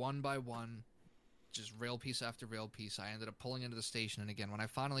one by one, just rail piece after rail piece, I ended up pulling into the station. And again, when I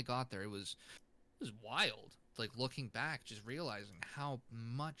finally got there, it was wild. Like, looking back, just realizing how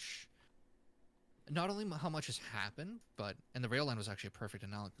much, not only how much has happened, and the rail line was actually a perfect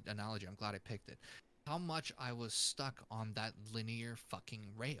analogy. I'm glad I picked it. How much I was stuck on that linear fucking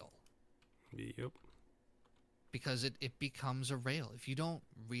rail. Yep. Because it becomes a rail. If you don't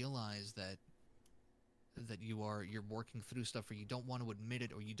realize that you're working through stuff, or you don't want to admit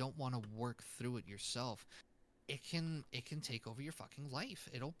it, or you don't want to work through it yourself, it can take over your fucking life.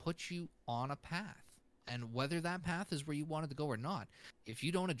 It'll put you on a path. And whether that path is where you wanted to go or not, if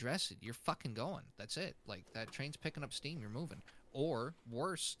you don't address it, you're fucking going. That's it. Like, that train's picking up steam, you're moving. Or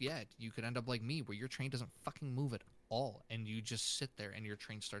worse yet, you could end up like me, where your train doesn't fucking move at all, and you just sit there and your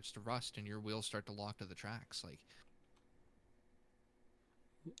train starts to rust and your wheels start to lock to the tracks. Like,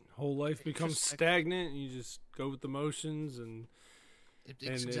 whole life becomes stagnant, and you just go with the motions, and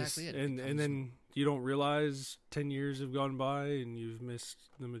it's exactly it. And then you don't realize 10 years have gone by and you've missed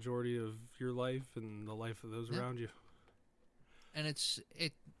the majority of your life and the life of those around you. And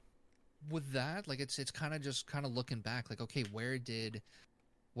with that, like, it's kind of looking back, like, okay, where did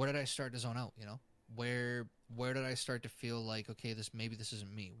I start to zone out? Where did I start to feel like, okay, this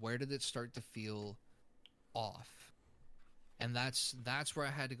isn't me? Where did it start to feel off? And that's where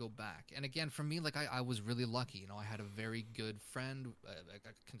I had to go back. And again, for me, like, I was really lucky. I had a very good friend. I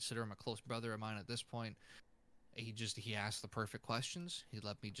consider him a close brother of mine at this point. He asked the perfect questions. He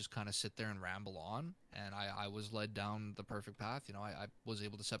let me just kind of sit there and ramble on, and I was led down the perfect path. I was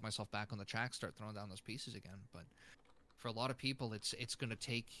able to set myself back on the track, start throwing down those pieces again. But for a lot of people, it's going to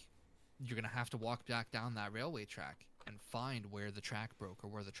take, you're going to have to walk back down that railway track and find where the track broke or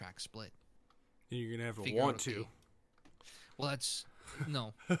where the track split. And you're going to have to want to. Well, that's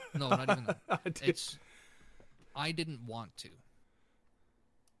no, not even that. I didn't want to.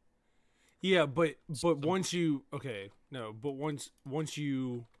 Yeah, but once you once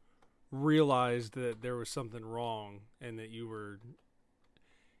you realized that there was something wrong and that you were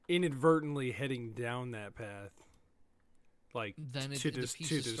inadvertently heading down that path, like, then to the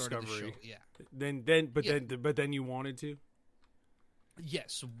pieces started to show, yeah. Then you wanted to.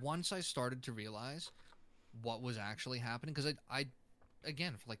 Yes, once I started to realize what was actually happening, because I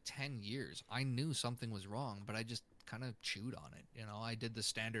again, for like 10 years, I knew something was wrong, but I just kind of chewed on it. I did the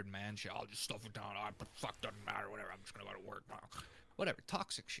standard man shit. I'll just stuff it down. But fuck, doesn't matter. Whatever. I'm just gonna go to work. Whatever.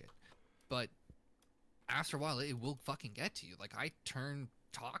 Toxic shit. But after a while, it will fucking get to you. Like, I turned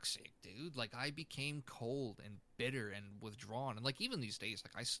toxic, dude. Like, I became cold and bitter and withdrawn. And, like, even these days,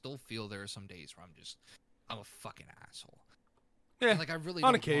 like, I still feel there are some days where I'm a fucking asshole. Yeah. And, like, I really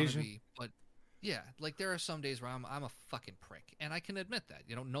on don't occasion. want to be, but yeah, like, there are some days where I'm a fucking prick, and I can admit that.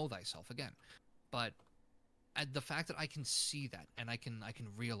 Know thyself again. But the fact that I can see that, and I can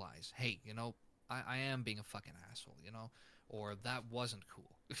realize, hey, I am being a fucking asshole, or that wasn't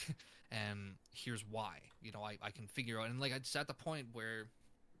cool, and here's why. I can figure out, and, like, it's at the point where,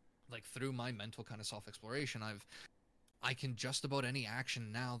 like, through my mental kind of self-exploration, I can just about any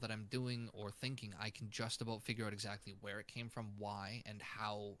action now that I'm doing or thinking, I can just about figure out exactly where it came from, why, and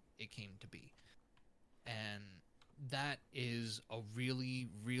how it came to be. And that is a really,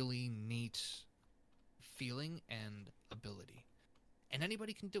 really neat feeling and ability. And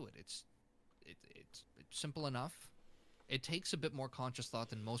anybody can do it. It's simple enough. It takes a bit more conscious thought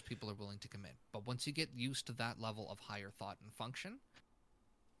than most people are willing to commit. But once you get used to that level of higher thought and function,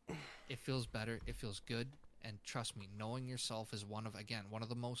 it feels better. It feels good. And trust me, knowing yourself is one of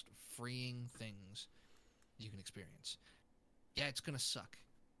the most freeing things you can experience. Yeah, it's going to suck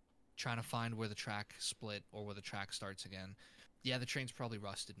trying to find where the track split or where the track starts again. Yeah, the train's probably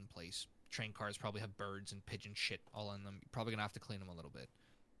rusted in place. Train cars probably have birds and pigeon shit all in them. You're probably going to have to clean them a little bit.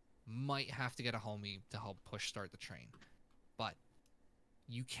 Might have to get a homie to help push start the train. But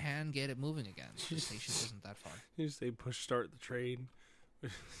you can get it moving again. The station isn't that far. You say push start the train.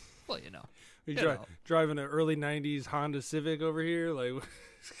 Well, You're driving an early 90s Honda Civic over here? Like,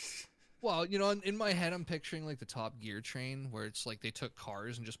 well, in my head, I'm picturing, like, the Top Gear train, where it's like they took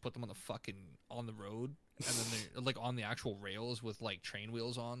cars and just put them on the road, and then they're like on the actual rails with like train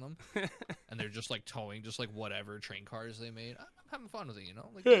wheels on them, and they're just like towing just like whatever train cars they made. I'm having fun with it, you know.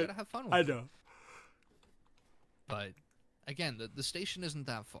 Like you gotta have fun with it. I know. But again, the station isn't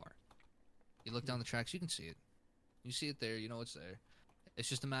that far. You look down the tracks, you can see it. You see it there, you know it's there. It's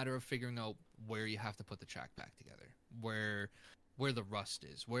just a matter of figuring out where you have to put the track back together, where the rust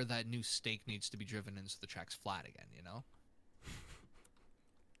is, where that new stake needs to be driven in so the track's flat again, you know?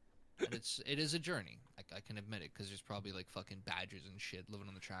 And it is a journey. I can admit it, because there's probably like fucking badgers and shit living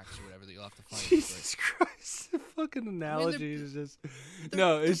on the tracks or whatever that you'll have to fight. Jesus Christ. The fucking analogy is just...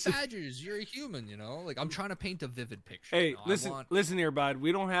 No, it's they're badgers. You're a human, you know? Like, I'm trying to paint a vivid picture. Hey, you know? listen here, bud.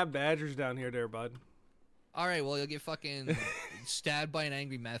 We don't have badgers down here, there, bud. All right, well, you'll get fucking stabbed by an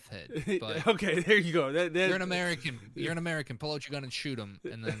angry meth head. But okay, there you go. you're an American. You're an American. Pull out your gun and shoot him,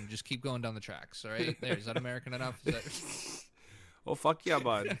 and then just keep going down the tracks. All right, there. Is that American enough? Is that... Oh fuck yeah,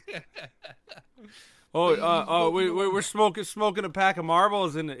 bud. We're smoking a pack of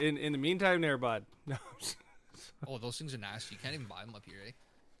marbles in the meantime, there, bud. No. Oh, those things are nasty. You can't even buy them up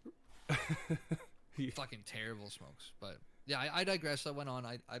here, eh? Fucking terrible smokes. But yeah, I digress. I went on.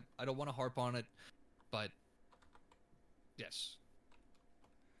 I don't want to harp on it, but yes,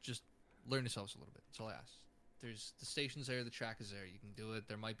 just learn yourselves a little bit. That's all I ask. There's the station's there, the track is there. You can do it.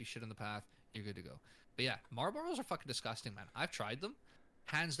 There might be shit in the path. You're good to go. But yeah, Marlboros are fucking disgusting, man. I've tried them.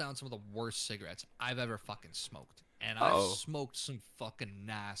 Hands down, some of the worst cigarettes I've ever fucking smoked. And I've smoked some fucking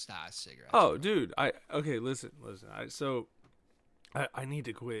nasty ass cigarettes. Oh, dude. Listen. I need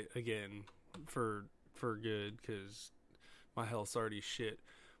to quit again for good, because my health's already shit.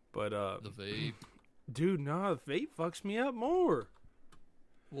 But the vape, dude, nah, the vape fucks me up more.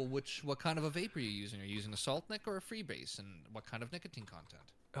 Well, what kind of a vape are you using? Are you using a salt nic or a freebase, and what kind of nicotine content?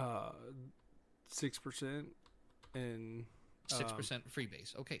 6% and 6%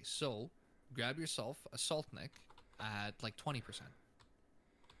 freebase. Okay, so grab yourself a salt nic at like 20%.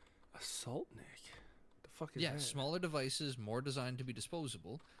 A salt nic? The fuck is that? Yeah, smaller devices, more designed to be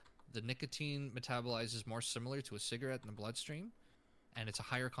disposable. The nicotine metabolizes more similar to a cigarette in the bloodstream, and it's a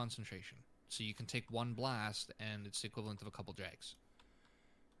higher concentration. So you can take one blast, and it's the equivalent of a couple jags.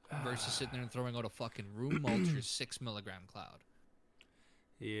 Versus sitting there and throwing out a fucking room mulcher 6 milligram cloud.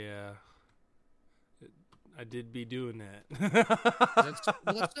 Yeah. I did be doing that.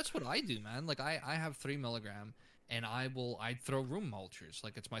 That's what I do, man. Like I have 3 milligram, and I'd throw room mulchers.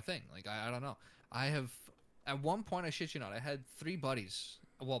 Like it's my thing. Like I don't know. I have at one point, I shit you not, I had 3 buddies.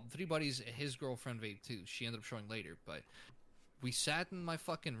 Well, 3 buddies. His girlfriend vape too. She ended up showing later, but we sat in my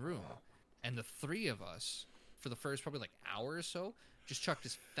fucking room, and the 3 of us for the first probably like hour or so just chucked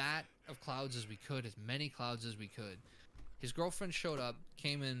as fat of clouds as we could, as many clouds as we could. His girlfriend showed up,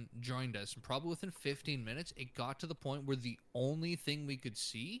 came in, joined us, and probably within 15 minutes, it got to the point where the only thing we could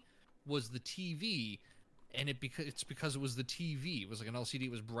see was the TV, and it's because it was the TV. It was like an LCD.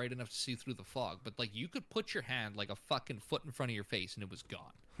 It was bright enough to see through the fog, but like you could put your hand like a fucking foot in front of your face, and it was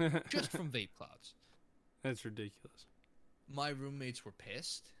gone, just from vape clouds. That's ridiculous. My roommates were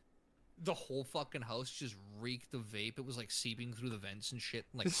pissed. The whole fucking house just reeked of vape. It was like seeping through the vents and shit,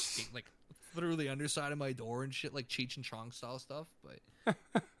 and, like through the underside of my door and shit, like Cheech and Chong style stuff. But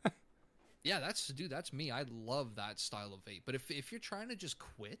yeah, that's me. I love that style of vape. But if you're trying to just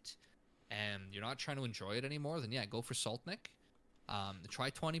quit and you're not trying to enjoy it anymore, then yeah, go for Saltnik.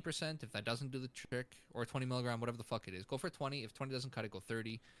 Try 20%. If that doesn't do the trick, or 20 milligram, whatever the fuck it is, go for 20. If 20 doesn't cut it, go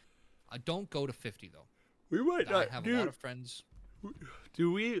 30. Don't go to 50 though. We might not. I have a lot of friends. Are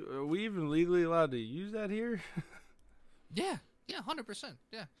we even legally allowed to use that here? Yeah, 100%.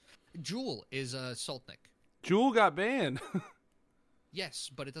 Yeah, Juul is a Saltnik. Juul got banned.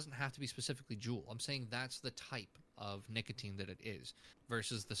 Yes, but it doesn't have to be specifically Juul. I'm saying that's the type of nicotine that it is,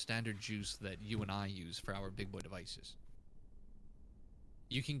 versus the standard juice that you and I use for our big boy devices.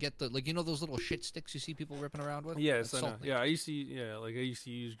 You can get those little shit sticks you see people ripping around with? Yes, I know. Saltnik. Yeah, I used to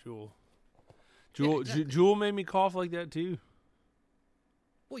use Juul. Yeah, exactly. Juul made me cough like that too.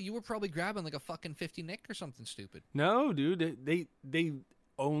 Well, you were probably grabbing like a fucking 50 Nick or something stupid. No, dude, they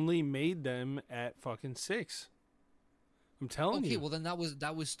only made them at fucking 6. I'm telling you. Okay, well then that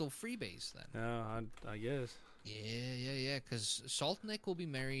was still freebase then. No, I guess. Yeah. Because Saltnik will be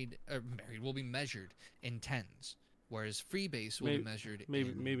will be measured in tens, whereas freebase will be measured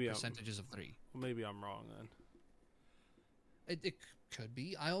in percentages of 3. Maybe I'm wrong then. It could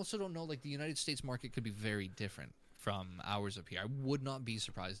be. I also don't know. Like the United States market could be very different from ours up here. I would not be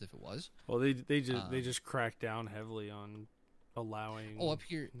surprised if it was. Well, they just cracked down heavily on allowing. Oh, up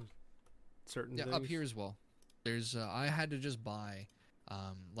here, certain. Yeah, things. up here as well. There's I had to just buy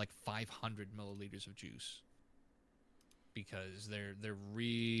like 500 milliliters of juice because they're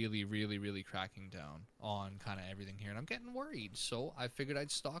really, really, really cracking down on kind of everything here, and I'm getting worried. So I figured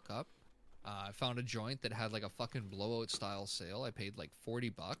I'd stock up. I found a joint that had like a fucking blowout style sale. I paid like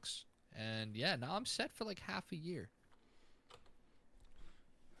 $40, and yeah, now I'm set for like half a year.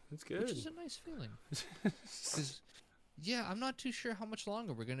 That's good. Which is a nice feeling. 'Cause, yeah, I'm not too sure how much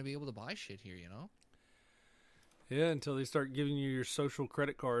longer we're gonna be able to buy shit here. You know? Yeah, until they start giving you your social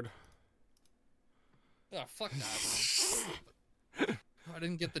credit card. Oh, fuck that, man. I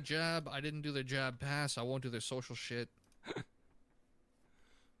didn't get the jab. I didn't do their jab pass. I won't do their social shit.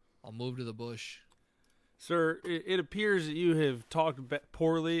 I'll move to the bush. Sir, it appears that you have talked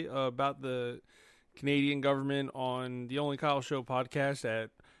poorly about the Canadian government on the Only Kyle Show podcast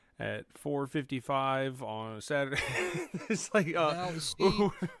at 4:55 on a Saturday. It's like, Now,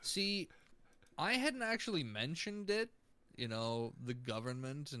 see, I hadn't actually mentioned it, the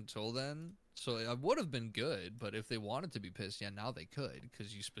government until then. So I would have been good, but if they wanted to be pissed, yeah, now they could,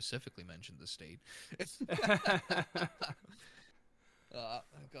 because you specifically mentioned the state.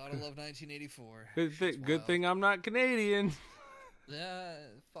 Gotta love 1984. Good thing I'm not Canadian. Yeah,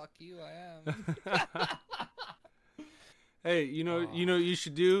 fuck you, I am. Hey, you know what you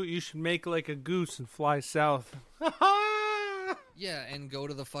should do? You should make like a goose and fly south. Yeah, and go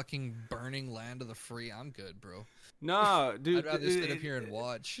to the fucking burning land of the free. I'm good, bro. Nah, dude. I'd rather sit up here and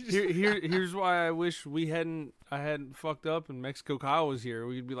watch. Here's why I wish I hadn't fucked up and Mexico Kyle was here.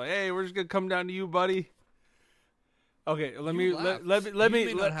 We'd be like, hey, we're just gonna come down to you, buddy. Okay, let me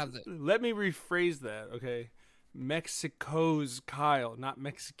rephrase that. Okay, Mexico's Kyle, not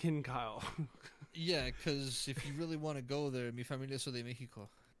Mexican Kyle. Yeah, because if you really want to go there, mi familia soy de Mexico.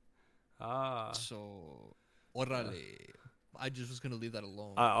 Ah. So, órale. I just was gonna leave that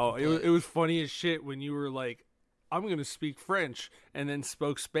alone. It was funny as shit when you were like, I'm gonna speak French, and then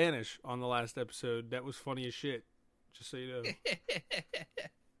spoke Spanish on the last episode. That was funny as shit. Just so you know.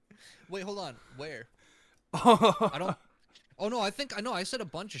 Wait, hold on. Where? I don't. Oh no, I know. I said a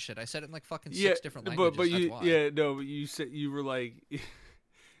bunch of shit. I said it in like fucking 6 different languages. But you, that's why. but you said you were like,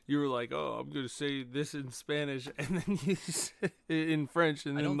 oh, I'm gonna say this in Spanish, and then you said it in French,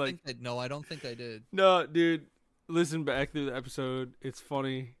 and then I don't think I did. No, dude, listen back through the episode. It's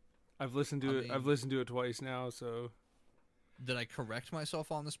funny. I've listened to it. I've listened to it twice now. So, did I correct myself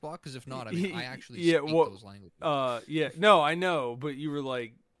on the spot? Because if not, I actually speak those languages. Yeah, no, I know, but you were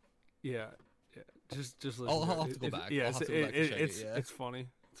like, yeah. Just listen. I'll have to go back. Yeah, it's it's funny.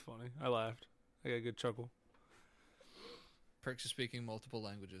 It's funny. I laughed. I got a good chuckle. Perks of speaking multiple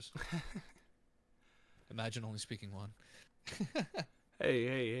languages. Imagine only speaking one.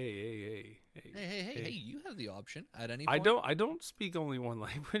 Hey! You have the option at any point. point. I don't speak only one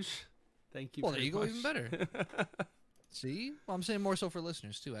language. Thank you. Well, there you much. go. Even better. See, well, I'm saying more so for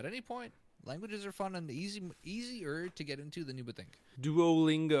listeners too. At any point, languages are fun and easier to get into than you would think.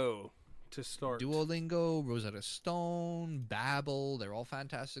 Duolingo. To start. Duolingo, Rosetta Stone, Babbel, they're all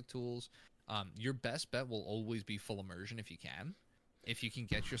fantastic tools. Your best bet will always be full immersion if you can. If you can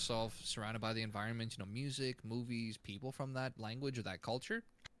get yourself surrounded by the environment, music, movies, people from that language or that culture,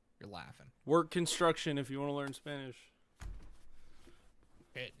 you're laughing. Work construction if you want to learn Spanish.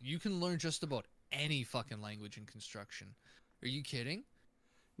 You can learn just about any fucking language in construction. Are you kidding?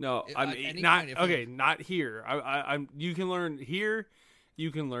 No, I mean not here. I'm. You can learn here. You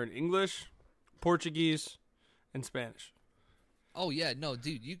can learn English, Portuguese, and Spanish. Oh, yeah. No,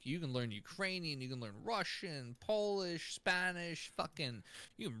 dude, you can learn Ukrainian, you can learn Russian, Polish, Spanish, fucking...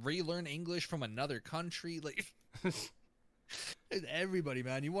 You can relearn English from another country. Like, everybody,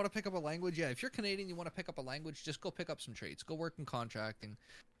 man. You want to pick up a language? Yeah, if you're Canadian, you want to pick up a language, just go pick up some trades. Go work in contracting.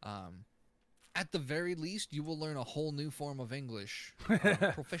 At the very least, you will learn a whole new form of English.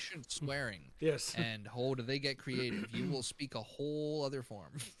 Proficient swearing. Yes. And, do they get creative? You will speak a whole other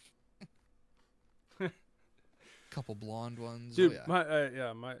form. Couple blonde ones. Dude,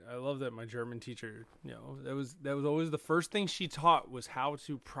 I love that my German teacher, that was always the first thing she taught was how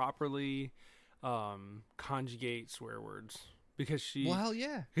to properly conjugate swear words. Because she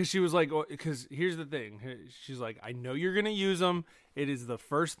was like, because here's the thing, she's like, I know you're gonna use them. It is the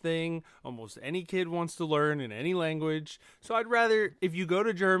first thing almost any kid wants to learn in any language. So I'd rather, if you go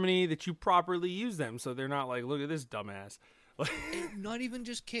to Germany, that you properly use them, so they're not like, look at this dumbass. Not even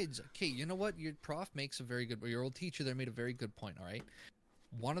just kids. Okay, you know what? Your prof makes a very good, your old teacher there made a very good point. All right,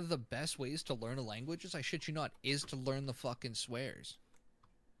 one of the best ways to learn a language is, I shit you not, is to learn the fucking swears.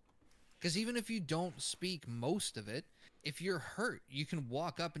 Because even if you don't speak most of it, if you're hurt, you can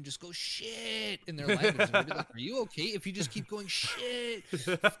walk up and just go shit in their language. And they'll be like, are you okay? If you just keep going shit,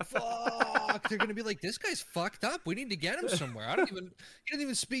 fuck. fuck, they're gonna be like, this guy's fucked up. We need to get him somewhere. He doesn't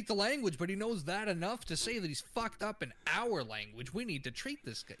even speak the language, but he knows that enough to say that he's fucked up in our language. We need to treat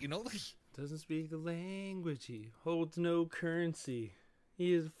this guy. You know, like, Doesn't speak the language. He holds no currency.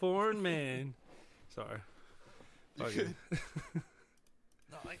 He is a foreign man. Sorry. Fucking.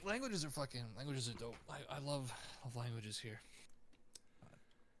 no, like languages are dope. I love languages here.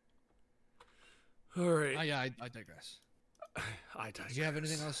 All right. I digress. I digress. Do you have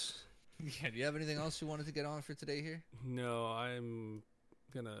anything else? Yeah, do you have anything else you wanted to get on for today here? No, I'm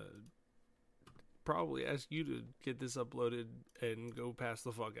gonna probably ask you to get this uploaded and go pass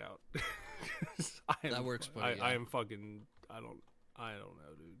the fuck out. That works, buddy. I am fucking. I don't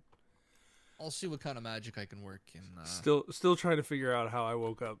know, dude. I'll see what kind of magic I can work in. Still trying to figure out how I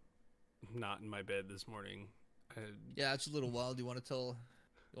woke up not in my bed this morning. Yeah, it's a little wild. You want to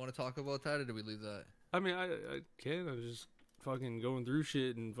talk about that, or do we leave that? I mean, I can. I was just fucking going through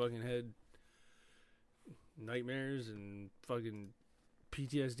shit and fucking had nightmares and fucking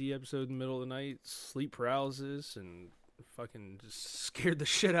PTSD episode in the middle of the night, sleep paralysis, and fucking just scared the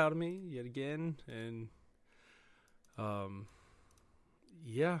shit out of me yet again. And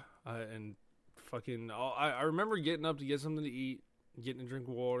yeah, I remember getting up to get something to eat, getting a drink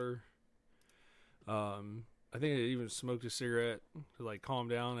of water. I think I even smoked a cigarette to like calm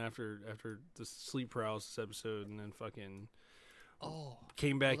down after the sleep paralysis episode, and then fucking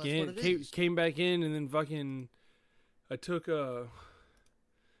came back in, and then fucking I took an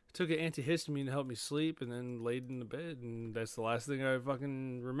antihistamine to help me sleep, and then laid in the bed, and that's the last thing I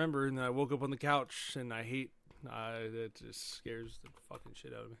fucking remember. And then I woke up on the couch, and that just scares the fucking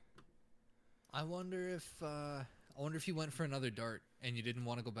shit out of me. I wonder if you went for another dart and you didn't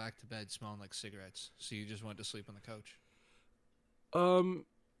want to go back to bed smelling like cigarettes, so you just went to sleep on the couch.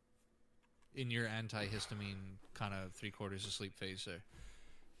 In your antihistamine kind of 3/4 asleep phase there.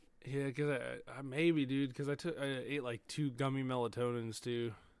 Yeah, because I maybe, dude, because I ate like 2 gummy melatonins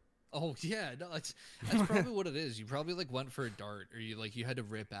too. Oh yeah, no, that's probably what it is. You probably like went for a dart, or you had to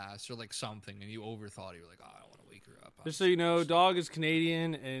rip ass or like something, and you overthought it. You were like, oh, I don't want to wake her up. Just so you know, Dog is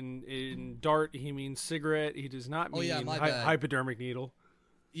Canadian, and in dart he means cigarette. He does not mean hypodermic needle.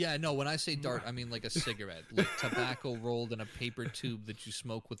 Yeah, no, when I say dart, I mean like a cigarette, like tobacco rolled in a paper tube that you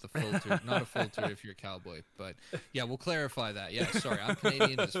smoke with a filter. Not a filter if you're a cowboy, but yeah, we'll clarify that. Yeah, sorry, I'm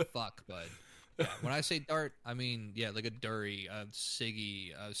Canadian as fuck, bud. Yeah, when I say dart, I mean, yeah, like a durry, a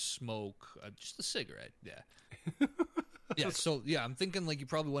ciggy, a smoke, just a cigarette, yeah. Yeah, so, yeah, I'm thinking, like, you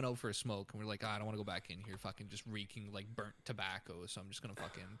probably went out for a smoke, and we're like, I don't want to go back in here fucking just reeking, like, burnt tobacco, so I'm just going to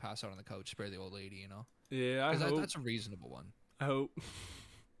fucking pass out on the couch, spare the old lady, you know? Yeah, I hope. That's a reasonable one. I hope.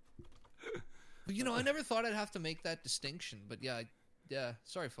 But, I never thought I'd have to make that distinction, but, yeah,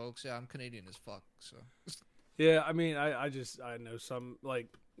 sorry, folks, yeah, I'm Canadian as fuck, so... Yeah, I mean, I know some, like,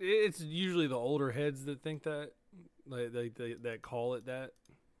 it's usually the older heads that think that, like, that call it that.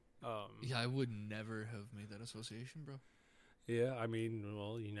 Yeah, I would never have made that association, bro. Yeah, I mean,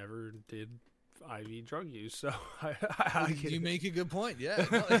 well, you never did IV drug use, so you make a good point. Yeah,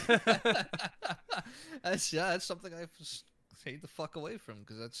 that's something I've stayed the fuck away from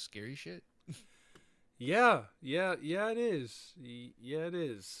because that's scary shit. Yeah, it is. Yeah, it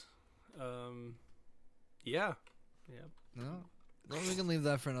is. Yeah. No, well, we can leave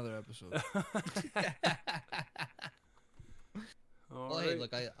that for another episode. Well, hey,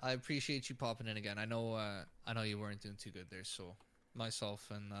 look, I appreciate you popping in again. I know you weren't doing too good there, so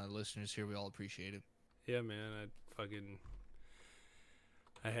myself and listeners here, we all appreciate it. Yeah, man,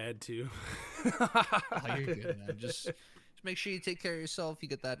 I had to. Oh, you're good, man. Just make sure you take care of yourself. You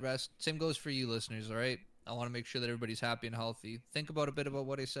get that rest. Same goes for you, listeners. All right. I want to make sure that everybody's happy and healthy. Think about a bit about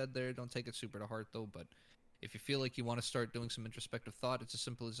what I said there. Don't take it super to heart, though. But if you feel like you want to start doing some introspective thought, it's as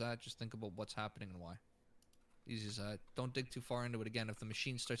simple as that. Just think about what's happening and why. Easy as that. Don't dig too far into it. Again, if the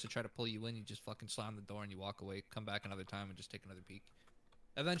machine starts to try to pull you in, you just fucking slam the door and you walk away. Come back another time and just take another peek.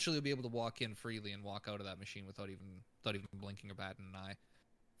 Eventually, you'll be able to walk in freely and walk out of that machine without even blinking or batting an eye.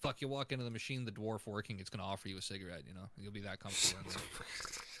 Fuck, you walk into the machine, the dwarf working, it's going to offer you a cigarette, you know? You'll be that comfortable in there.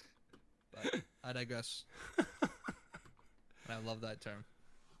 But I digress. I love that term.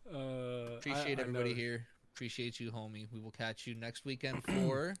 Appreciate everybody here. Appreciate you, homie. We will catch you next weekend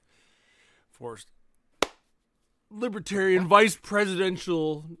for... Libertarian Vice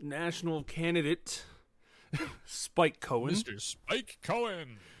Presidential National Candidate Spike Cohen. Mr. Spike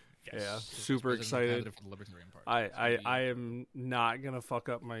Cohen. Yes. Yeah, super excited. For the Libertarian Party. I am not gonna fuck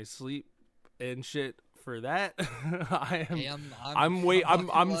up my sleep and shit for that. I'm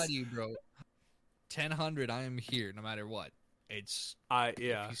you, bro. 10:00. I am here no matter what. If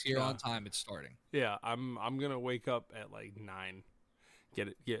he's here on time, it's starting. Yeah, I'm gonna wake up at like 9.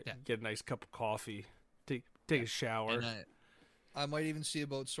 Get a nice cup of coffee. Take a shower. And I might even see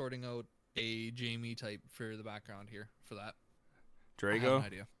about sorting out a Jamie type for the background here for that. I have Drago. an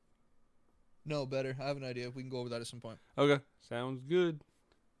idea. No, better. I have an idea. We can go over that at some point. Okay, sounds good.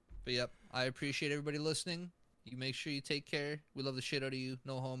 But yep, I appreciate everybody listening. You make sure you take care. We love the shit out of you.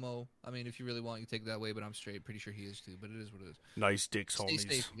 No homo. I mean, if you really want, you take it that way, but I'm straight. Pretty sure he is too, but it is what it is. Nice dicks, Stay homies.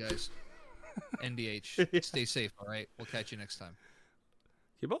 safe, you guys. NDH. Stay safe, all right? We'll catch you next time.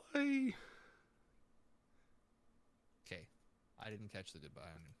 Goodbye. Okay. I didn't catch the goodbye.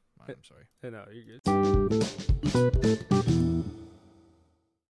 I'm sorry. No, you're good.